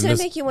crazy. Doesn't it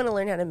make you want to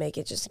learn how to make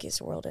it just in case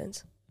the world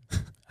ends?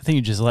 I think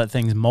you just let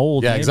things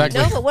mold. Yeah, exactly.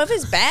 No, but what if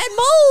it's bad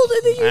mold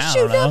and then you're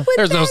shooting up with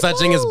There's no such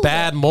thing as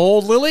bad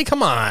mold, Lily.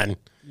 Come on.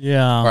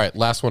 Yeah. All right,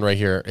 last one right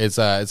here. It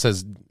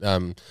says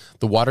the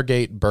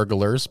Watergate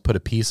burglars put a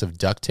piece of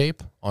duct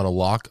tape on a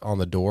lock on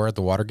the door at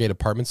the Watergate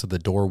apartment so the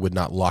door would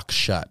not lock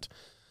shut.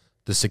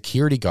 The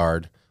security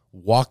guard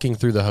walking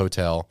through the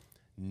hotel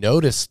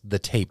noticed the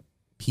tape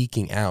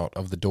peeking out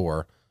of the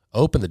door,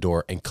 opened the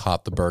door, and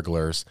caught the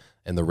burglars,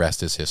 and the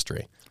rest is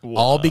history. Whoa.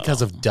 All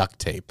because of duct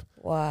tape.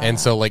 Wow. And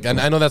so, like, and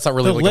I know that's not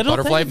really like a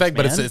butterfly effect,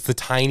 but it's the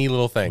tiny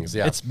little things.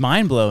 Yeah. It's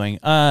mind-blowing.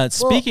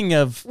 Speaking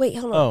of... Wait,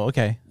 hold on. Oh,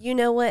 okay. You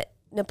know what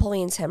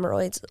Napoleon's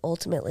hemorrhoids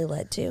ultimately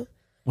led to?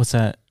 What's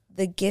that?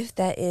 The gift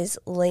that is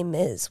Les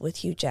Mis with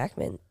Hugh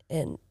Jackman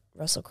and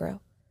Russell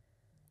Crowe.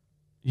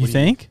 You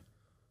think?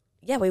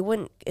 Yeah, we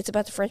wouldn't. It's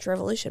about the French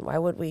Revolution. Why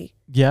would we?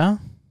 Yeah.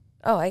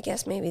 Oh, I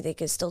guess maybe they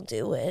could still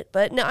do it.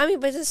 But no, I mean,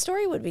 but the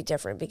story would be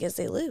different because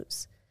they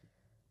lose.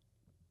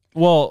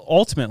 Well,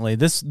 ultimately,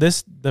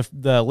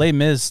 the Les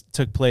Mis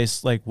took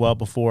place like well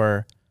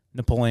before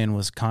Napoleon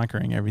was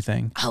conquering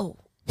everything. Oh.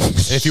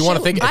 If you want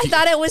to think, I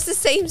thought it was the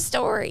same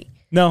story.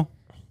 No.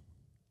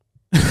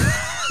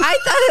 I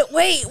thought it.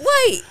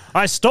 Wait.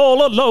 I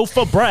stole a loaf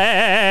of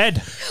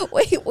bread.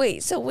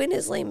 Wait. So when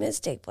does Les Mis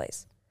take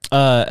place?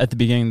 At the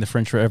beginning of the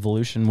French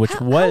Revolution, which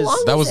how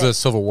long that is was it? the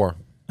Civil War.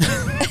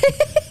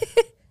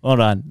 Hold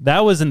on.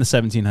 That was in the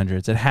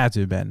 1700s. It had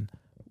to have been.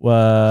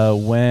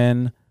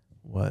 When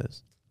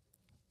was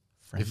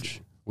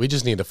French? We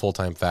just need a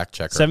full-time fact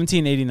checker.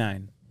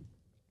 1789.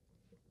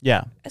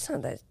 Yeah. That's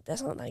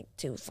not like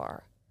too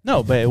far.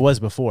 No, but it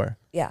was before.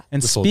 Yeah.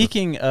 And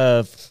speaking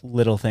of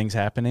little things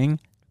happening,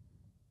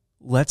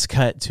 let's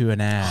cut to an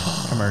ad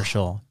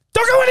commercial.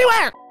 Don't go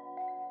anywhere!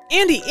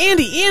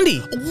 Andy.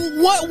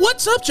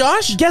 What's up,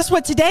 Josh? Guess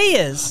what today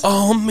is?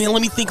 Oh man,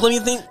 let me think.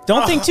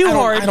 Don't think too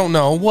hard. I don't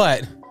know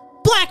what.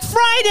 Black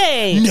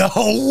Friday! No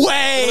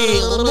way!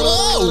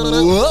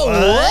 Whoa.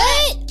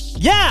 What?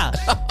 Yeah.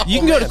 You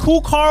can go to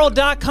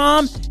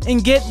coolcarl.com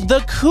and get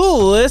the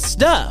coolest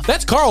stuff.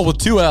 That's Carl with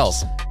 2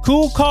 L's.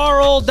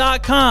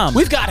 Coolcarl.com.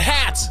 We've got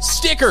hats,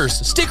 stickers,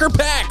 sticker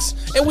packs,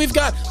 and we've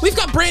got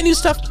brand new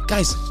stuff.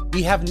 Guys,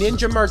 we have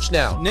Ninja merch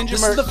now.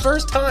 This is the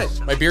first time.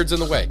 My beard's in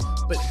the way.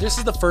 But this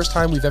is the first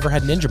time we've ever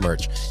had Ninja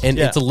merch. And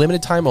it's a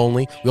limited time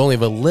only. We only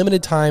have a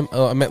limited time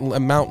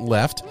amount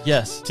left.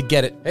 Yes. To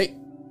get it. Hey.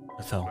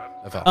 I fell.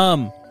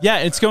 Yeah,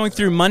 it's going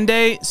through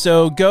Monday,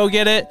 so go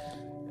get it.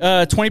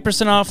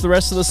 20% off the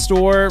rest of the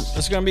store.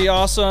 It's going to be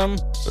awesome.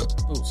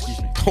 Oh,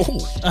 excuse me.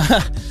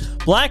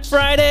 Black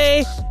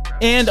Friday.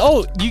 And,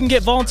 you can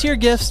get volunteer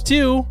gifts,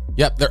 too.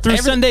 Yep. Through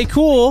Sunday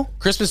Cool.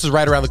 Christmas is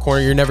right around the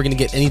corner. You're never going to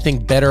get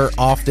anything better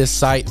off this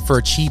site for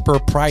a cheaper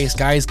price,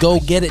 guys. Go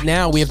get it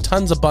now. We have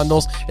tons of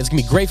bundles. It's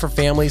going to be great for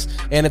families,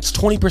 and it's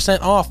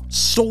 20% off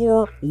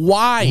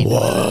store-wide.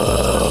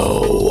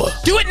 Whoa.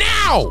 Do it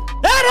now.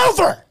 Not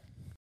over.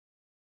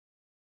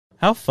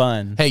 How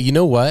fun. Hey, you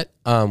know what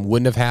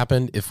wouldn't have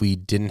happened if we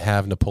didn't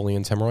have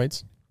Napoleon's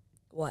hemorrhoids?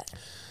 What?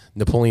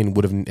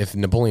 If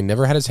Napoleon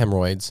never had his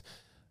hemorrhoids,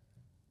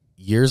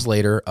 years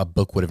later, a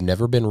book would have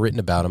never been written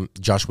about him.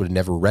 Josh would have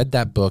never read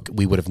that book.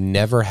 We would have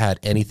never had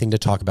anything to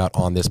talk about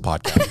on this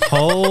podcast.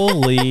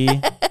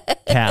 Holy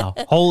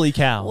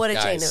cow. What a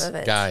chain of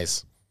events.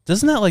 Guys.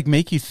 Doesn't that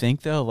make you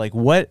think though?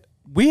 What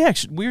we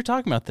were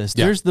talking about this.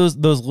 Yeah. There's those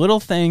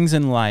little things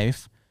in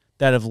life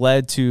that have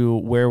led to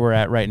where we're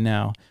at right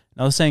now.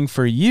 And I was saying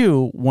for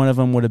you, one of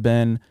them would have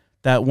been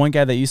that one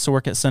guy that used to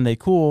work at Sunday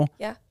Cool.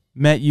 Yeah.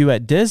 Met you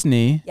at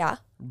Disney. Yeah.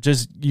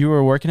 You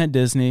were working at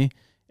Disney.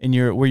 And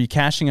were you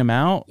cashing them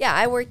out? Yeah,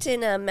 I worked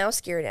in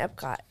Mouse Gear in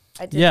Epcot.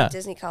 I did the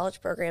Disney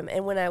College program,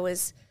 and when I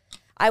was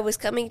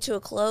coming to a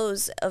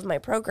close of my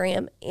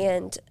program,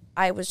 and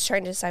I was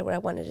trying to decide what I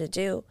wanted to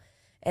do,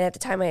 and at the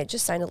time I had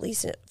just signed a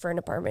lease for an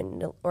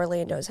apartment in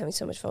Orlando. I was having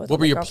so much fun with. What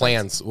were your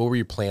plans? What were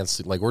your plans?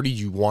 Where did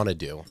you want to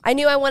do? I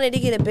knew I wanted to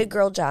get a big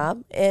girl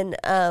job, and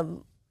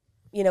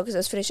because I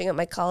was finishing up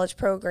my college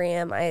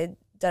program. I had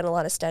done a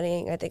lot of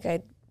studying. I think I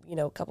had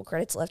a couple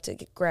credits left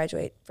to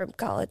graduate from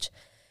college.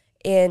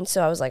 And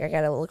so I was like, I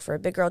got to look for a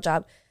big girl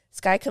job. This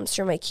guy comes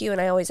through my queue,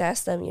 and I always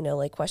ask them,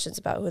 questions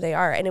about who they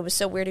are. And it was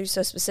so weird. He was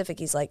so specific.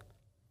 He's like,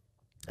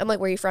 I'm like,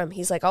 where are you from?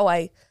 He's like, oh,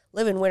 I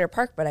live in Winter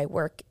Park, but I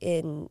work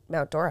in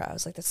Mount Dora. I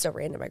was like, that's so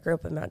random. I grew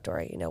up in Mount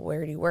Dora.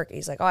 Where do you work?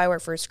 He's like, oh, I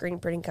work for a screen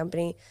printing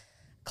company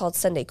called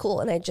Sunday Cool.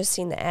 And I had just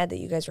seen the ad that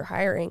you guys were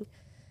hiring.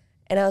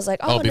 And I was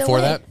like, oh, before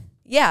no way. that?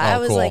 Yeah. Oh, I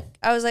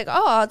was like,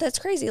 oh, that's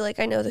crazy.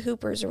 I know the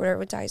Hoopers or whatever,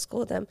 went to high school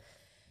with them.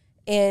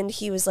 And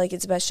he was like,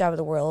 it's the best job in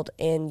the world,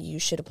 and you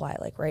should apply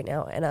right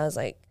now. And I was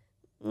like,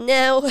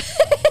 no,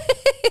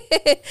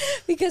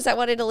 because I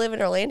wanted to live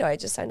in Orlando. I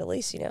just signed a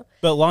lease,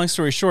 But long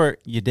story short,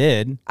 you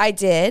did. I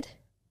did.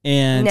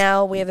 And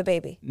now we have a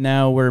baby.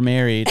 Now we're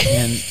married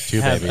and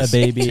have a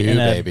baby and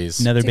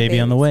another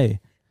baby on the way.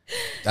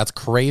 That's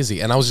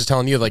crazy. And I was just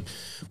telling you,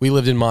 we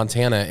lived in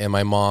Montana, and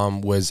my mom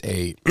was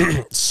a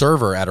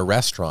server at a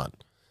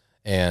restaurant.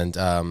 And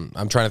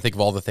I'm trying to think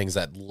of all the things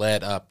that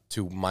led up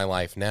to my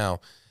life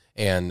now.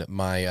 And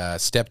my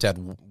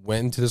stepdad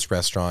went into this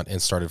restaurant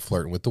and started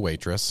flirting with the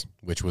waitress,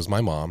 which was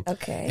my mom.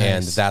 Okay.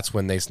 And that's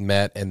when they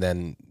met, and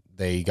then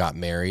they got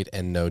married,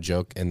 and no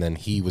joke. And then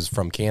he was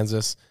from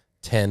Kansas,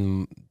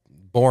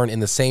 born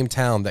in the same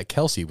town that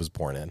Kelsey was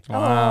born in.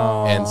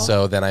 Wow. And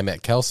so then I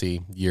met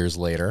Kelsey years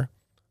later,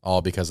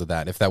 all because of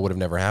that. If that would have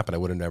never happened, I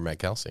would have never met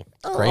Kelsey.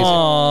 It's crazy.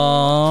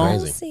 Aww.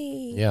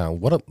 Crazy. Yeah.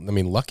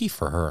 Lucky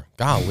for her.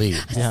 Golly.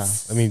 Yeah.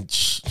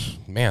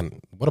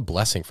 Man, what a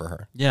blessing for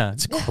her. Yeah.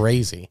 It's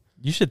crazy.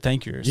 You should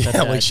thank yours.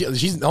 Yeah,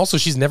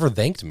 she's never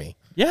thanked me.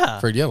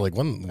 Yeah. What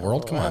in the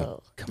world? Come on.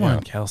 Come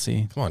on,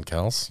 Kelsey. Come on,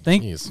 Kels.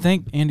 Thank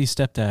Andy's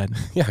stepdad.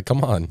 Yeah,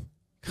 come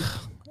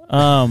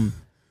on.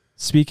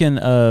 Speaking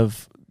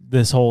of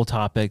this whole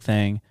topic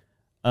thing,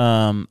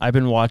 I've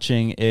been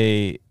watching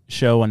a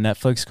show on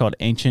Netflix called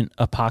Ancient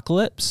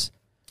Apocalypse.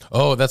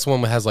 Oh, that's the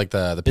one that has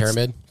the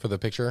pyramid for the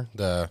picture.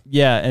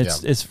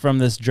 It's from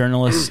this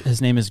journalist. His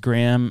name is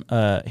Graham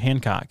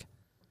Hancock,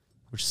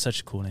 which is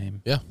such a cool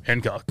name. Yeah,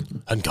 Hancock.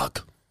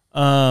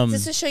 Is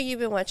this a show you've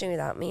been watching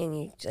without me, and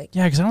you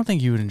Yeah, because I don't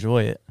think you would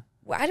enjoy it.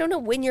 I don't know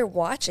when you're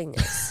watching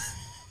this.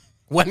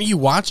 When are you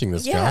watching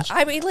this, Yeah, Josh?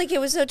 I mean, like, it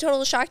was a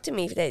total shock to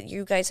me that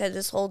you guys had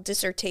this whole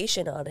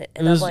dissertation on it.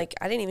 And I'm like,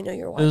 I didn't even know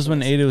you were watching It was when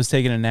this. Ada was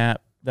taking a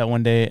nap that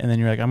one day, and then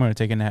you're like, I'm going to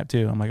take a nap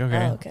too. I'm like,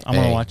 okay, okay. I'm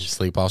going to Hey, watch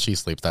sleep while she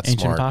sleeps. That's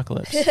Ancient smart.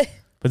 Apocalypse.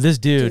 But this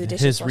Do the dude,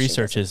 dishes his while she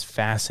research does is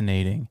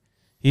fascinating.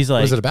 He's like,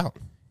 What is it about?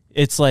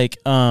 it's like,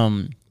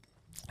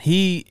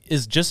 he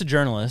is just a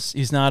journalist.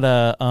 He's not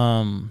a,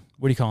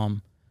 what do you call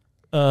him?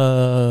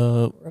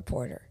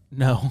 Reporter.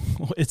 No,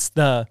 it's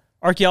the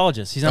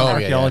archaeologist. He's not an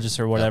yeah, archaeologist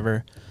or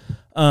whatever.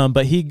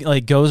 But he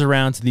like goes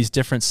around to these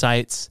different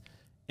sites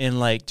and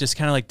like just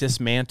kind of like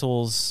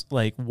dismantles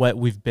like what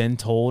we've been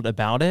told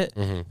about it,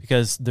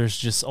 because there's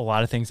just a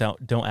lot of things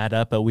that don't add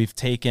up. But we've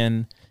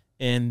taken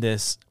in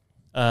this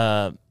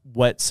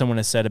what someone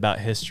has said about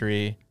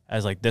history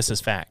as like, this is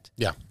fact.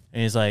 Yeah.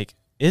 And he's like,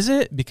 is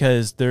it?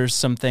 Because there's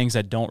some things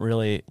that don't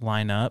really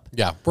line up.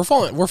 Yeah. We're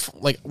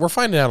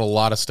finding out a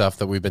lot of stuff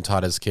that we've been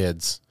taught as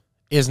kids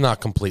is not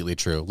completely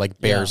true.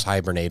 Like bears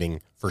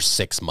hibernating for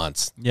 6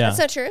 months. Yeah. That's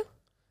not true?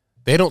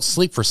 They don't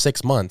sleep for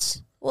 6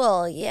 months.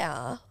 Well,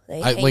 yeah. They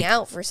hang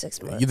out for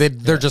 6 months.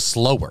 They're just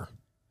slower.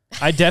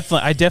 I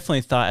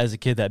definitely thought as a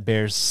kid that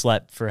bears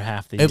slept for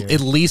half the year.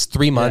 At least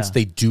 3 months, Yeah.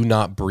 they do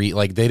not breathe.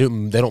 Like they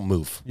don't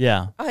move.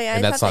 Yeah. Oh, yeah.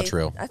 And I that's thought not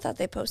true. I thought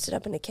they posted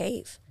up in a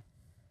cave.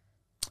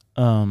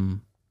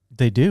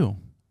 They do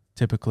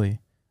typically.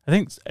 I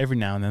think every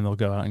now and then they'll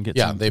go out and get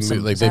Yeah, some, they some,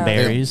 move. Like, some they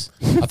berries.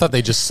 I thought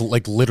they just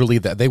like literally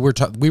that they were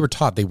we were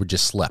taught they were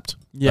just slept.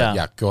 Yeah. But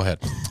yeah. Go ahead.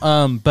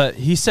 But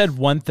he said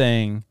one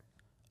thing.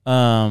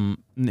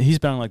 He's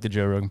been on like the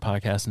Joe Rogan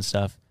podcast and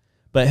stuff.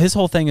 But his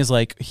whole thing is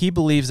like, he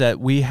believes that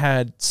we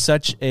had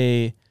such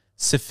a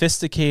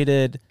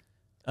sophisticated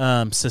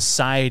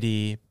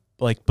society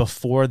like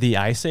before the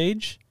Ice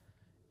Age,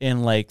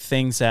 and like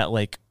things that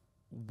like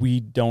we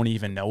don't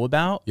even know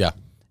about. Yeah.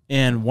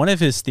 And one of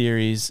his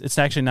theories, it's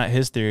actually not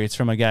his theory, it's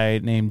from a guy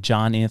named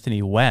John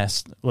Anthony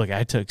West. Look,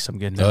 I took some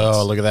good notes.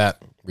 Oh, look at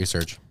that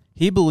research.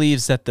 He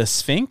believes that the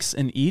Sphinx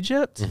in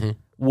Egypt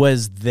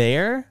was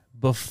there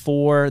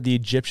before the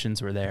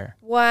Egyptians were there.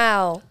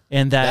 Wow.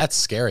 And That's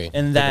scary. And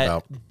to think that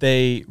about.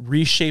 they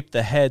reshaped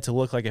the head to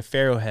look like a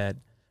pharaoh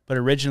head, but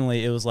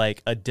originally it was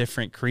like a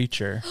different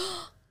creature.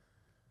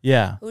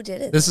 Yeah. Who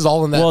did it? This is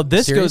all in that. Well,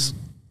 this series?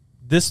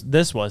 goes.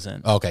 This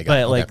wasn't. Okay, got but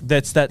it. like Okay.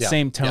 that's that Yeah,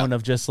 same tone yeah.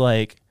 of just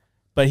like.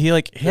 But he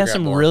has out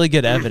some more. really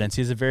good evidence.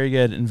 He's a very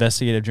good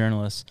investigative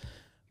journalist.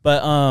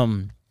 But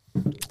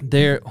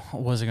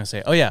what was I gonna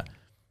say? Oh yeah,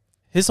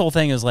 his whole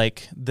thing is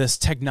like this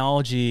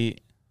technology.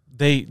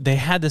 They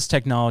had this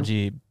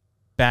technology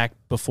back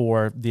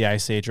before the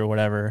Ice Age or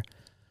whatever,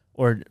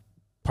 or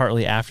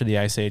partly after the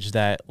Ice Age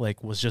that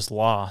like was just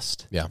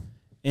lost. Yeah.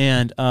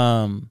 And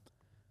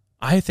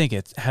I think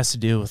it has to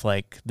do with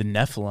like the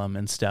Nephilim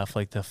and stuff,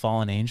 like the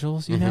fallen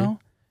angels, you know,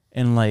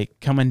 and like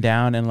coming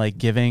down and like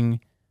giving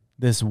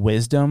this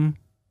wisdom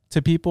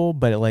to people,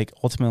 but like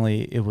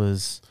ultimately it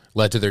was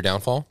Led to their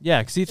downfall.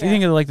 yeah. Because if you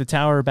think of like the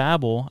Tower of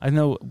Babel,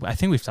 I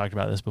think we've talked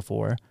about this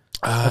before.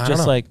 I Of don't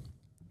just know. like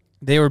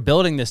they were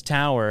building this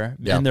tower,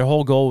 Yeah. and their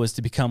whole goal was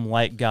to become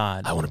like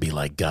God. I want to be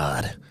like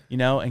God. You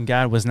know, and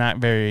God was not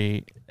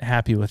very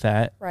happy with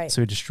that. Right.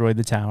 So he destroyed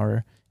the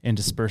tower and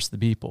dispersed the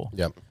people.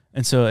 Yep.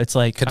 And so it's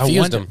like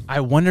Confused them. I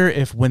wonder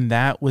if when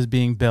that was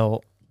being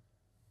built,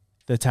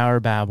 the Tower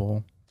of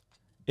Babel,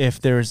 if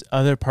there's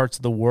other parts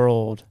of the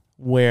world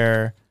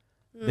where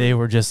they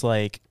were just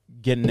like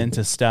getting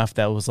into stuff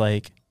that was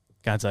like,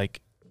 God's like,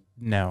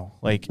 no,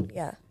 like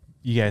Yeah.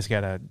 you guys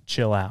gotta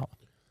chill out,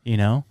 you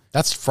know?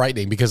 That's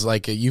frightening because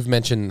like you've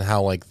mentioned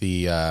how like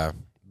the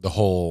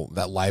whole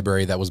that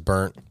library that was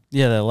burnt.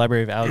 Yeah, the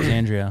Library of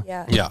Alexandria.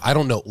 Yeah. Yeah, I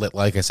don't know.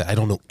 Like I said, I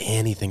don't know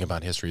anything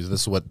about history.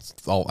 This is what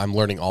I'm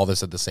learning all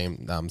this at the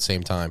same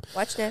time.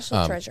 Watch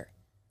National Treasure.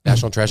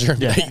 National Treasure.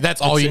 Yeah. That's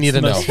all It's- you it's need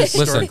the to know. most Listen,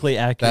 historically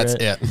accurate.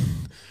 that's it.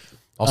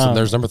 Also,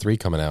 there's number 3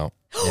 coming out,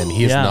 and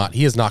he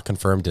is not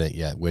confirmed in it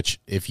yet. Which,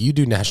 if you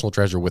do National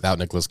Treasure without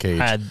Nicolas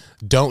Cage,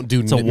 don't do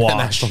a wash.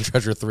 National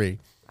Treasure 3.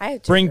 I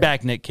have to Bring agree.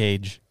 back Nick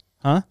Cage.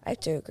 Huh? I have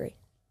to agree.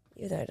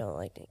 Even though I don't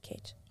like Nick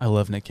Cage. I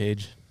love Nick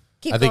Cage.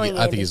 Keep I think going,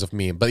 I think Andy. he's a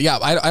meme, but yeah,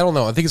 I don't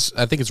know. I think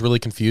it's really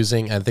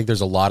confusing. I think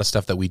there's a lot of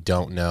stuff that we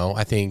don't know.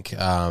 I think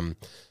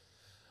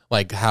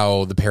like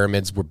how the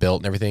pyramids were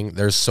built and everything.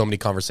 There's so many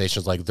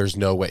conversations like there's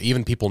no way.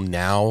 Even people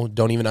now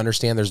don't even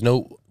understand. There's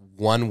no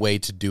one way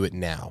to do it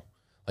now.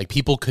 Like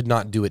people could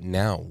not do it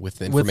now with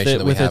the information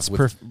that we with have.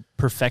 its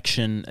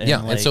perfection. And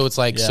Yeah, and so it's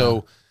like yeah.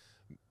 so.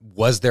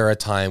 Was there a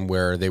time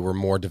where they were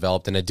more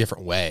developed in a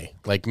different way?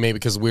 Like maybe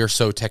because we're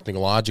so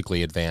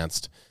technologically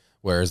advanced,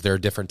 whereas they're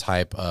a different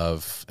type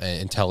of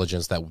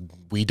intelligence that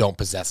we don't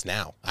possess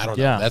now. I don't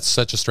know. Yeah. That's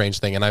such a strange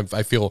thing, and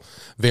I feel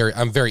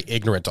I'm very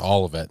ignorant to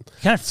all of it.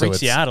 Kind of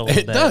freaks you out a little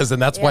It bit. does, and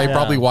that's why Yeah.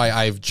 probably why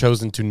I've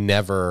chosen to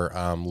never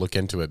look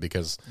into it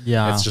because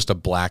Yeah. it's just a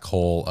black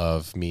hole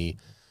of me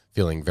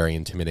feeling very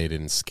intimidated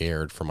and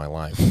scared for my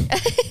life.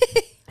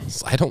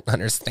 So I don't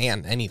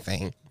understand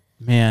anything.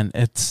 Man,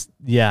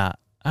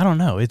 I don't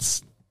know.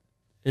 It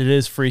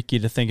is freaky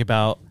to think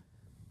about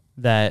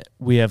that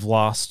we have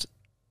lost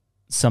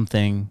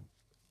something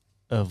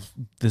of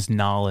this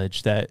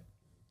knowledge that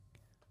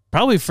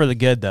probably for the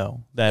good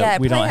though,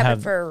 that we don't have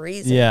it for a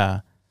reason.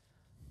 Yeah.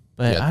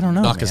 But I don't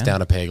know. Knock us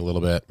down a peg a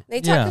little bit.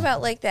 They talk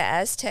about like the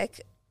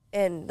Aztec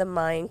and the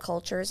Mayan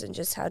cultures and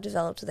just how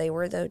developed they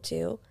were though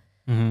too.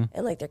 And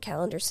like their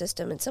calendar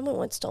system. And someone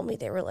once told me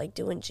they were like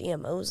doing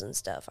GMOs and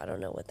stuff. I don't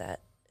know what that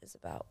is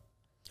about.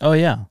 Oh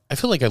yeah. I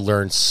feel like I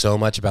learned so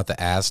much about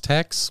the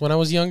Aztecs when I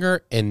was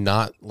younger and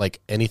not like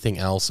anything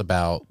else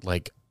about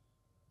like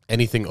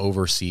anything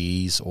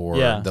overseas or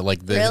Really?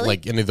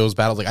 like any of those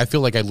battles. Like I feel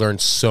like I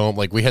learned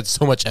like we had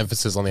so much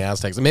emphasis on the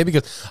Aztecs, and maybe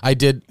because I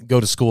did go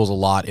to schools a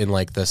lot in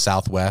like the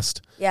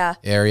Southwest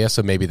area,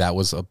 so maybe that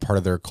was a part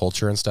of their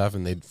culture and stuff,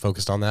 and they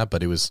focused on that.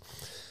 But it was,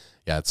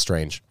 it's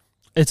strange.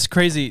 It's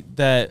crazy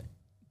that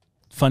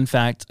fun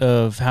fact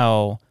of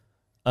how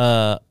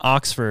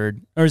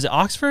Oxford, or is it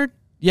Oxford?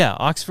 Yeah,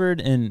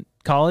 Oxford in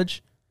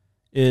college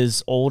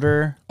is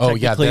older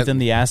than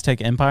the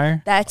Aztec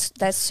Empire. That's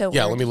so weird.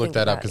 Yeah, let me look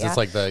that up because it's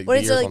like the what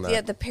is years it on like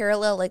that. the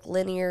parallel like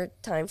linear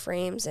time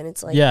frames, and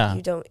it's like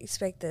you don't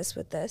expect this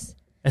with this.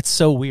 It's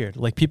so weird.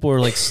 Like people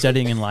were like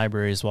studying in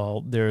libraries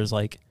while there's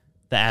like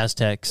the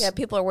Aztecs. Yeah,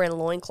 people are wearing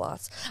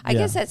loincloths. I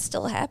guess that's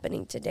still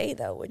happening today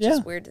though, which is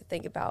weird to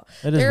think about.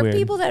 There are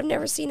people that have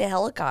never seen a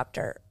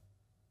helicopter.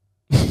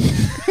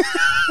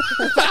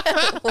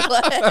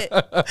 What?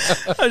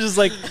 I was just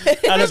like,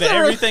 out of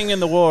everything in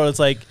the world, it's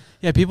like,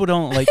 people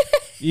don't like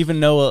even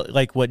know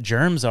like what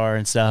germs are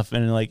and stuff.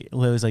 And like, it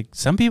was like,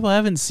 some people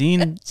haven't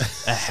seen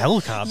a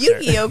helicopter.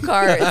 Yu-Gi-Oh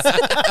cards.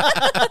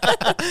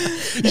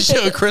 You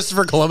show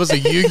Christopher Columbus a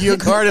Yu-Gi-Oh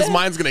card, his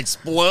mind's gonna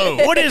explode.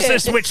 What is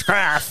this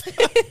witchcraft?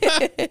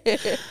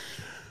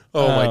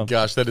 Oh my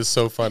gosh, that is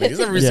so funny. He's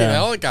never seen a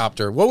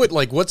helicopter.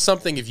 What's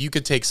something if you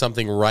could take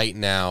something right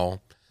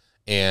now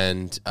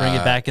and bring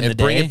it back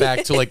bring it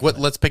back to like what?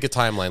 Let's pick a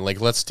timeline.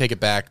 Like let's take it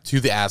back to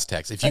the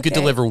Aztecs. If you could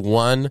deliver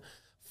one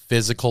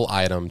physical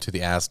item to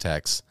the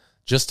Aztecs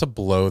just to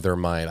blow their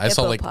mind, I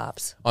saw like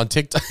pops. on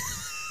TikTok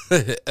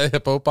a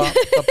hippo pop,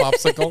 a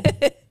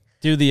popsicle.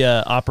 Do the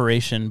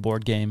Operation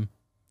board game.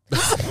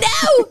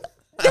 No,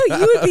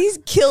 you would be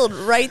killed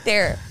right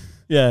there.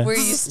 Yeah, where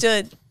you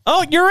stood.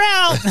 Oh, you're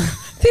out.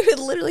 They would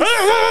literally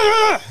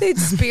they'd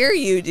spear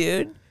you,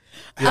 dude.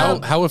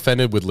 How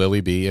offended would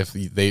Lily be if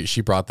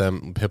she brought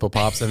them hippo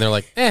pops and they're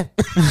like, Yeah,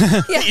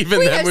 even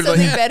we then have we're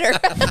something like, better.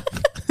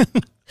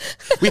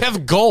 we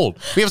have gold.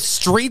 We have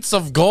streets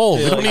of gold.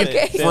 We don't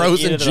need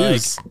frozen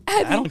juice.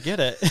 I don't get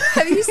it.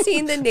 Have you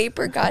seen the Nate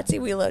Bargatze?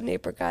 We love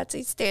Nate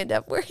Bargatze stand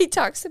up where he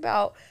talks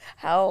about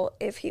how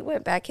if he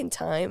went back in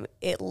time,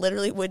 it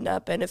literally would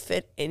not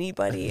benefit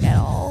anybody at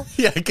all.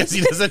 Yeah, because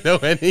he doesn't know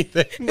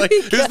anything. Like,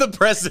 who's the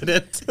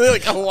president? They're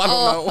like, I don't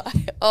know.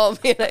 Oh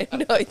man, I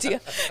have no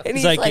idea. And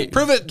he's like,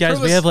 prove it, guys.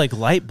 prove We us. have like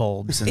light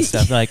bulbs and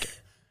stuff. Like,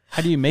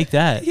 how do you make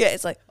that? yeah,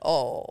 it's like,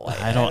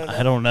 I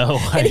don't know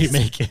how you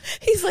make it.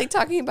 He's like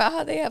talking about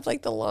how they have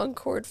like the long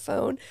cord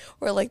phone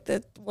or like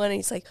the one.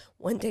 He's like,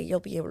 one day you'll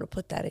be able to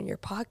put that in your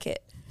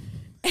pocket,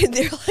 and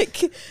they're like,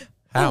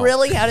 How?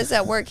 really? How does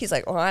that work? He's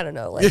like, I don't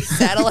know, like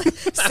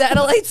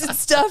satellites and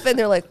stuff. And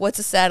they're like, what's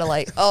a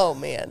satellite? Oh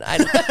man, I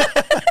don't.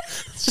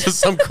 It's just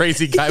some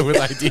crazy guy with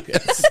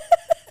ideas.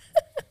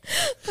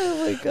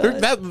 Oh my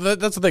god,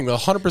 That's the thing.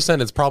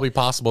 100%, it's probably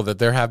possible that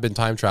there have been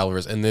time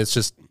travelers, and it's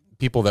just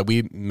people that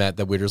we met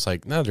that we're just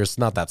like, no, they're just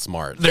not that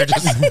smart. They're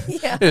just they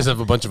just have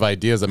a bunch of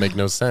ideas that make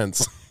no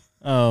sense.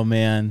 Oh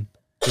man.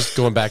 Just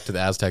going back to the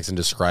Aztecs and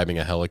describing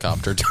a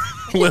helicopter.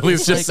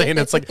 Lily's just saying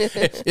it's like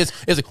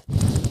it's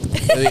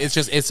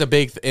a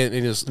big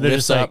it just They're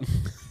lifts just up. like,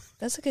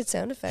 that's a good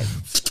sound effect.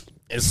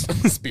 It's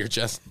spear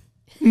chest.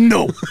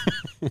 no.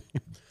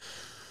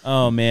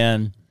 Oh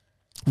man.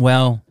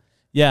 Well,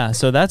 yeah.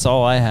 So that's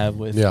all I have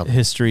with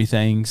history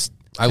things.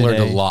 I learned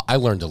a lot. I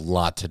learned a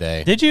lot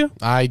today. Did you?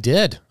 I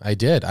did. I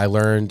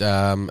learned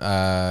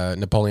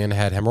Napoleon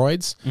had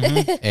hemorrhoids,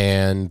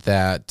 and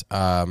that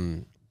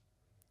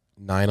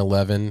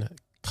 9/11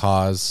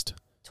 caused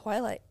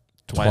Twilight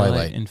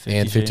and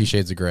 50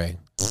 Shades of Grey.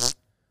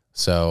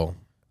 So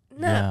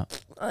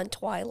not on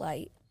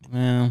Twilight.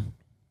 Well,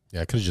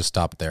 yeah, I could have just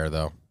stopped there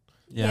though.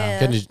 yeah.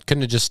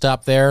 Couldn't have just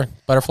stopped there.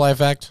 Butterfly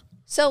effect.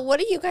 So what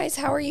are you guys,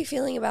 how are you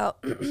feeling about,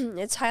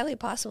 it's highly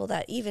possible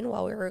that even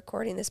while we were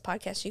recording this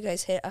podcast, you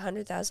guys hit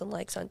 100,000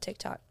 likes on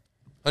TikTok.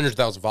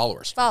 100,000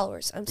 followers.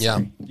 I'm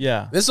sorry.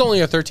 Yeah. This is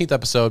only our 13th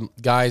episode,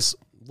 guys.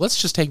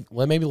 Let's take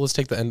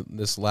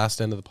this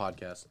last end of the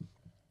podcast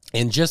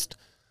and just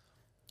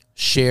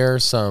share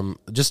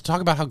just talk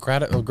about how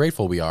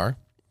grateful we are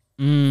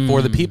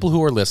for the people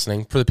who are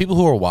listening, for the people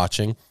who are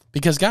watching,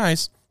 because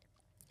guys,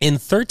 in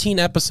 13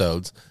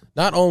 episodes,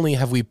 not only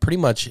have we pretty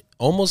much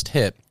almost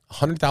hit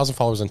 100,000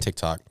 followers on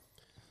TikTok.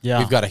 Yeah.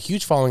 We've got a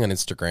huge following on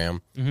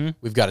Instagram.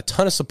 We've got a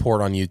ton of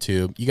support on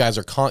YouTube. You guys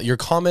your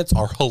comments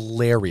are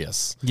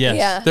hilarious. Yes.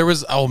 Yeah. There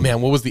was, oh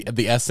man, what was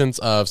the essence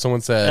of,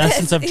 someone said,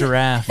 Essence of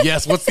giraffe.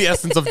 yes, what's the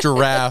essence of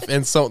giraffe?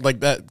 And so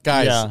like that,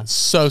 guys,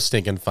 so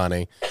stinking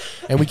funny.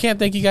 And we can't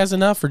thank you guys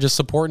enough for just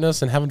supporting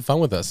us and having fun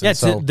with us. Yeah, And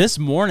so this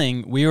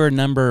morning we were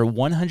number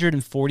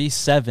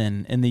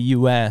 147 in the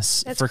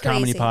U.S. That's for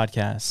comedy crazy.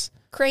 podcasts.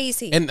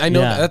 Crazy. And I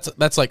know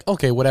that's like,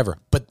 okay, whatever.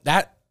 But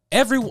that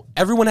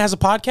everyone has a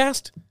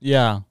podcast,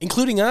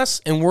 including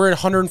us, and we're at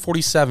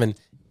 147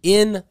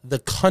 in the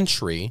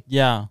country,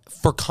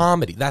 for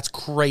comedy. That's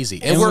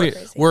crazy. And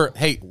we're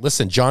hey,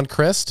 listen, John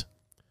Christ,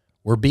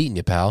 we're beating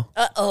you, pal.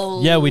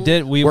 Yeah, we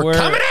did. We're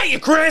coming at you,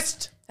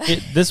 Christ.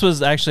 This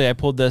was actually, I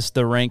pulled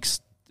the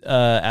ranks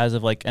as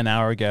of like an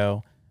hour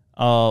ago.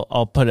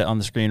 I'll put it on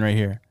the screen right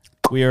here.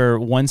 We are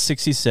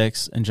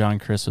 166, and John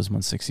Chris was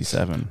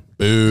 167.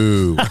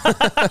 Boo! Take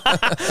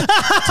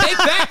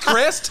that,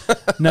 Chris.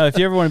 No, if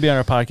you ever want to be on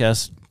our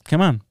podcast, come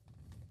on.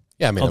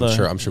 Yeah, I mean,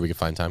 I'm sure we could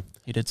find time.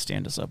 He did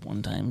stand us up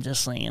one time.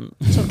 Just saying,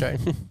 it's okay.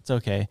 It's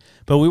okay.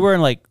 But we were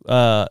in like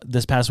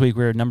this past week.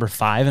 We were number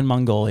 5 in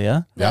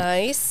Mongolia. Yep.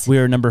 Nice. We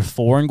were number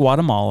 4 in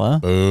Guatemala.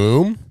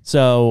 Boom.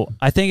 So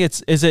I think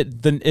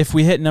if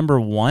we hit number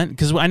 1,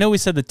 because I know we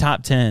said the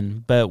top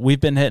 10, but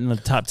we've been hitting the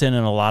top 10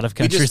 in a lot of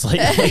countries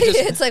lately.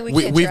 It's like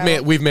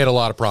we've made a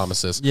lot of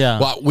promises. Yeah.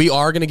 Well, we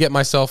are going to get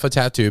myself a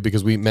tattoo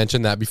because we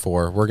mentioned that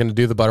before. We're going to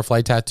do the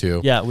butterfly tattoo.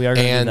 Yeah, we are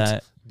going to do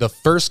that. The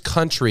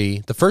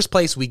first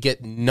place we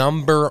get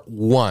number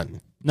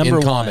 1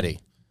 in comedy,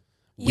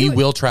 we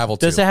will travel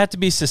to. Does it have to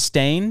be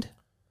sustained,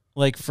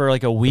 like for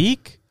like a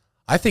week?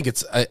 I think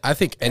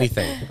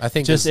anything. I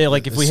think just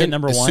like if we hit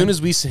number 1. As soon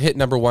as we hit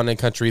number 1 in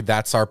country,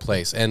 that's our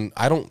place. And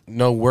I don't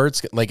know where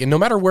it's like, and no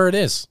matter where it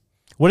is.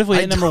 What if we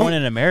hit number 1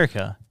 in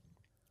America?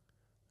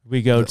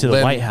 We go to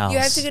the White House. You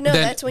have to go.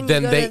 That's when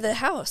you go to the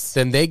house.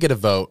 Then they get a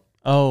vote.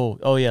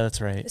 Oh yeah,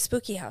 that's right. The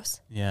spooky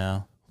house.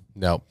 Yeah.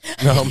 No.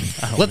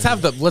 let's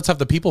have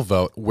the people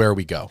vote where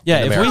we go.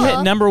 Yeah, if we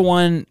hit number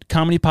 1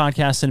 comedy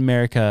podcast in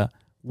America,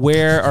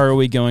 where are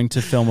we going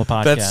to film a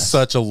podcast? That's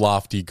such a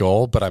lofty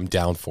goal, but I'm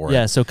down for it.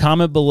 Yeah, so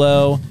comment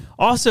below.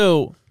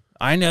 Also,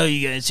 I know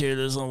you guys hear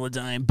this all the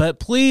time, but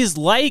please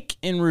like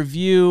and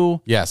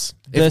review this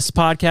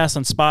podcast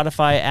on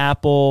Spotify,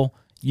 Apple,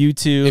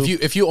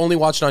 YouTube. If you only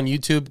watch it on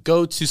YouTube,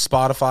 go to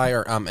Spotify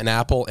or an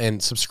Apple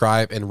and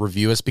subscribe and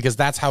review us, because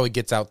that's how it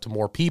gets out to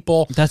more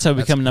people. That's how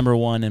we become number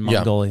 1 in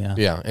Mongolia.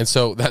 Yeah. And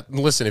so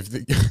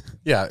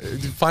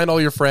find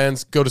all your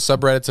friends, go to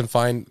subreddits and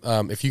find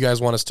if you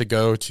guys want us to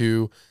go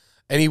to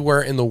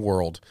anywhere in the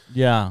world.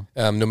 Yeah.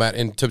 No matter,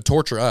 and to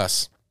torture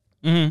us.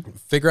 Mm-hmm.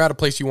 Figure out a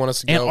place you want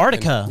us to go.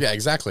 Antarctica. Yeah,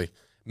 exactly.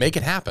 Make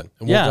it happen,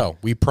 and we'll go.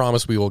 We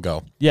promise we will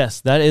go.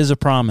 Yes, that is a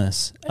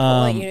promise. I don't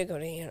want you to go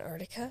to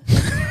Antarctica.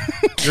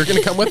 You're going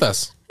to come with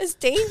us. It's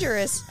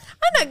dangerous.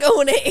 I'm not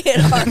going to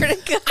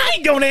Antarctica. I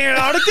ain't going to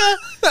Antarctica.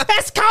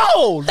 That's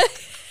cold.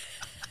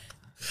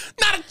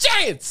 Not a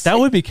chance. That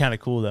would be kind of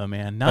cool, though,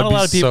 man. Not a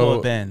lot of people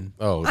have been.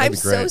 Oh, I'm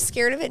so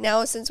scared of it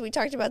now since we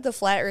talked about the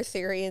flat Earth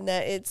theory and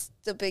that it's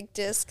the big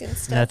disc and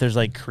stuff. And that there's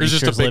like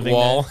creatures just a big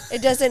wall. There.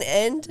 It doesn't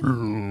end.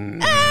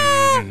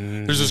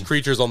 There's just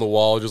creatures on the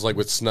wall, just like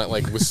with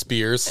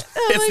spears.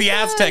 It's the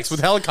Aztecs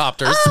with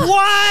helicopters.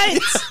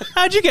 What?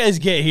 How'd you guys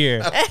get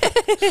here?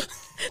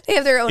 They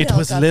have their own. It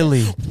was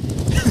Lily.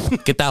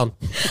 Get down.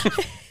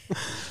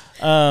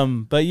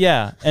 But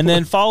yeah, and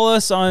then follow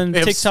us on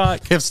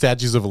TikTok. They have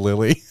statues of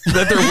Lily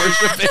that they're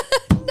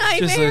worshiping.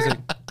 Nightmare.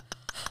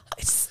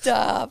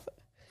 Stop.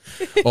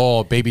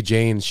 Oh, baby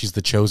Jane, she's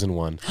the chosen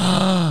one,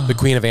 the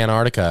queen of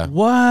Antarctica.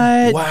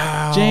 What?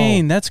 Wow,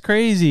 Jane, that's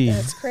crazy.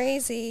 That's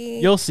crazy.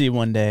 You'll see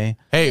one day.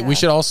 Hey, we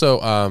should also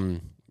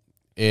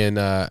in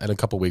a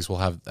couple weeks we'll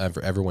have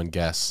everyone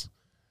guess.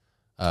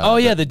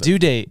 The due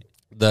date.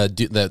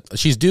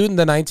 She's due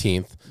the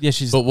 19th. Yeah,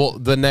 she's.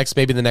 But the next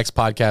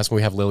podcast when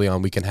we have Lily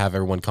on, we can have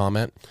everyone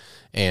comment,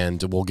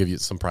 and we'll give you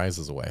some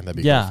prizes away. That'd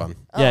be kind of fun.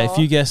 Yeah, if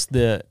you guess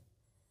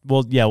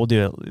we'll do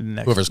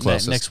it whoever's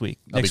closest next week.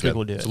 Next week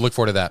we'll do it. So look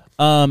forward to that.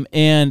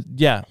 And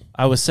yeah,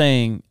 I was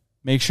saying,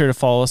 make sure to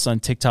follow us on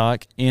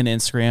TikTok and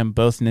Instagram.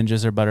 Both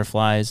ninjas are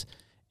butterflies,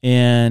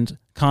 and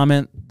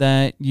comment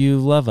that you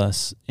love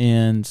us,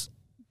 and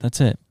that's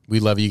it. We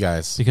love you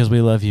guys because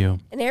we love you.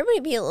 And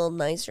everybody be a little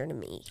nicer to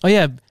me. Oh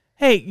yeah.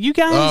 Hey, you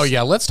guys. Oh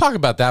yeah, let's talk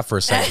about that for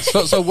a second.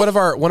 So one of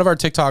our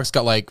TikToks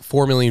got like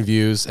 4 million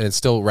views, and it's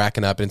still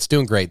racking up, and it's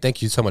doing great.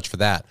 Thank you so much for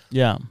that.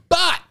 Yeah,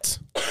 but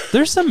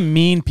there's some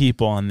mean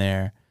people on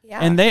there,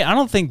 and I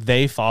don't think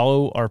they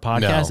follow our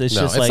podcast. No, it's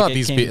not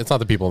it's not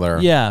the people that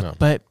are. Yeah, no.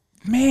 but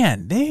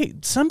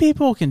man, some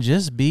people can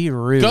just be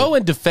rude. Go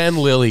and defend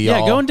Lily, y'all.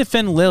 Yeah, go and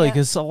defend Lily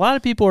because a lot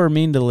of people are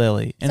mean to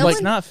Lily, and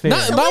it's not fair.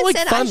 Someone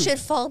said I should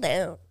fall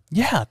down.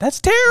 Yeah, that's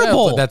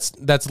terrible. No,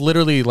 that's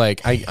literally like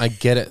I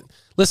get it.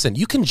 Listen,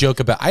 you can joke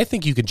about. I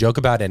think you can joke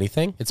about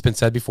anything. It's been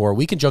said before.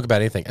 We can joke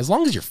about anything as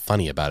long as you're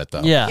funny about it,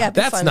 though. Yeah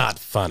that's funny. not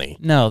funny.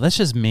 No, that's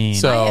just mean.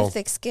 So, I have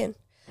thick skin.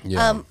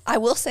 Yeah. I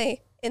will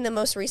say in the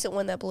most recent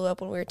one that blew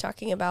up when we were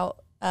talking about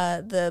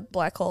the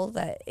black hole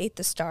that ate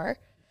the star,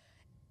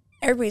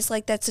 everybody's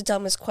like, "That's the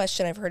dumbest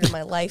question I've heard in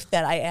my life."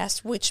 That I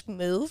asked which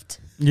moved.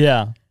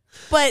 Yeah.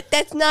 But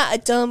that's not a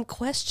dumb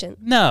question.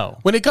 No.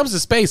 When it comes to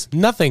space,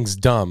 nothing's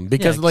dumb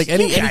because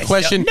any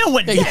question, no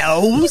one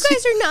knows.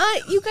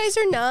 You guys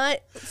are not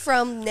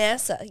from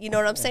NASA. You know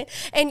what I'm saying?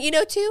 And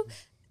too,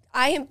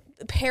 I am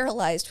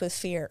paralyzed with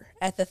fear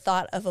at the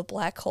thought of a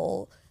black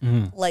hole,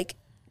 like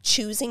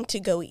choosing to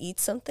go eat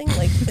something,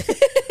 like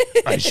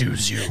I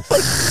choose you.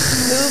 like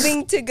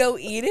moving to go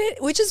eat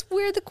it, which is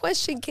where the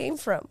question came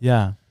from.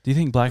 Yeah. Do you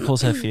think black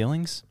holes have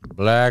feelings?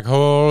 Black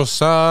hole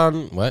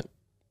sun. What?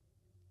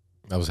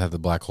 I always have the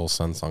black hole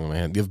sun song in my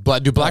head. Do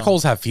black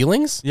holes have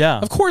feelings? Yeah.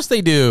 Of course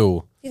they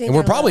do. You think And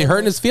we're they're probably hurting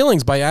lonely? his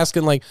feelings by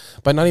asking, like,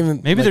 by not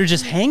even. Maybe like, they're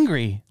just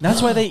hangry.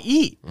 That's why they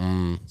eat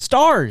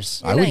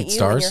stars. You're I would not eat you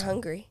stars. when you're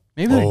hungry.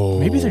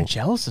 Maybe they're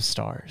jealous of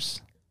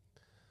stars.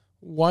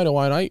 Why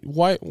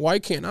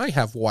can't I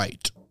have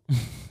white?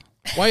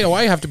 Why do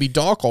I have to be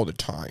dark all the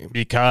time?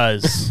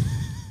 Because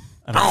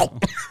I don't know.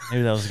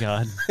 Maybe that was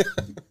God.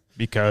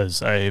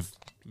 Because I've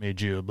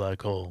made you a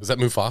black hole. Is that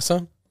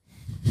Mufasa?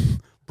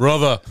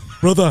 Brother.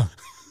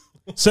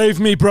 Save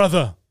me,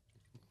 brother.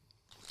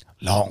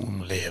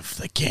 Long live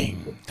the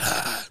king.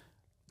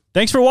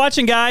 Thanks for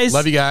watching, guys.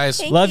 Love you guys.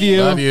 Thank Love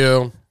you. Love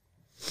you.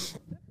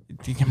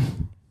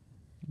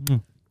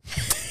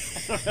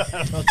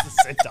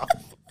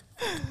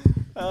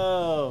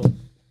 Oh.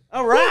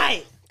 All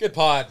right. Good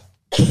pod.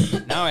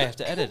 Now I have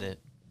to edit it.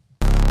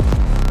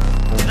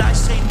 Did I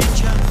say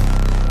ninja?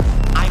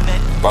 I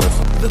meant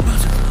butterfly. The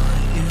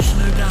butterfly is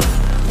no doubt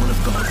one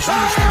of God's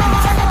most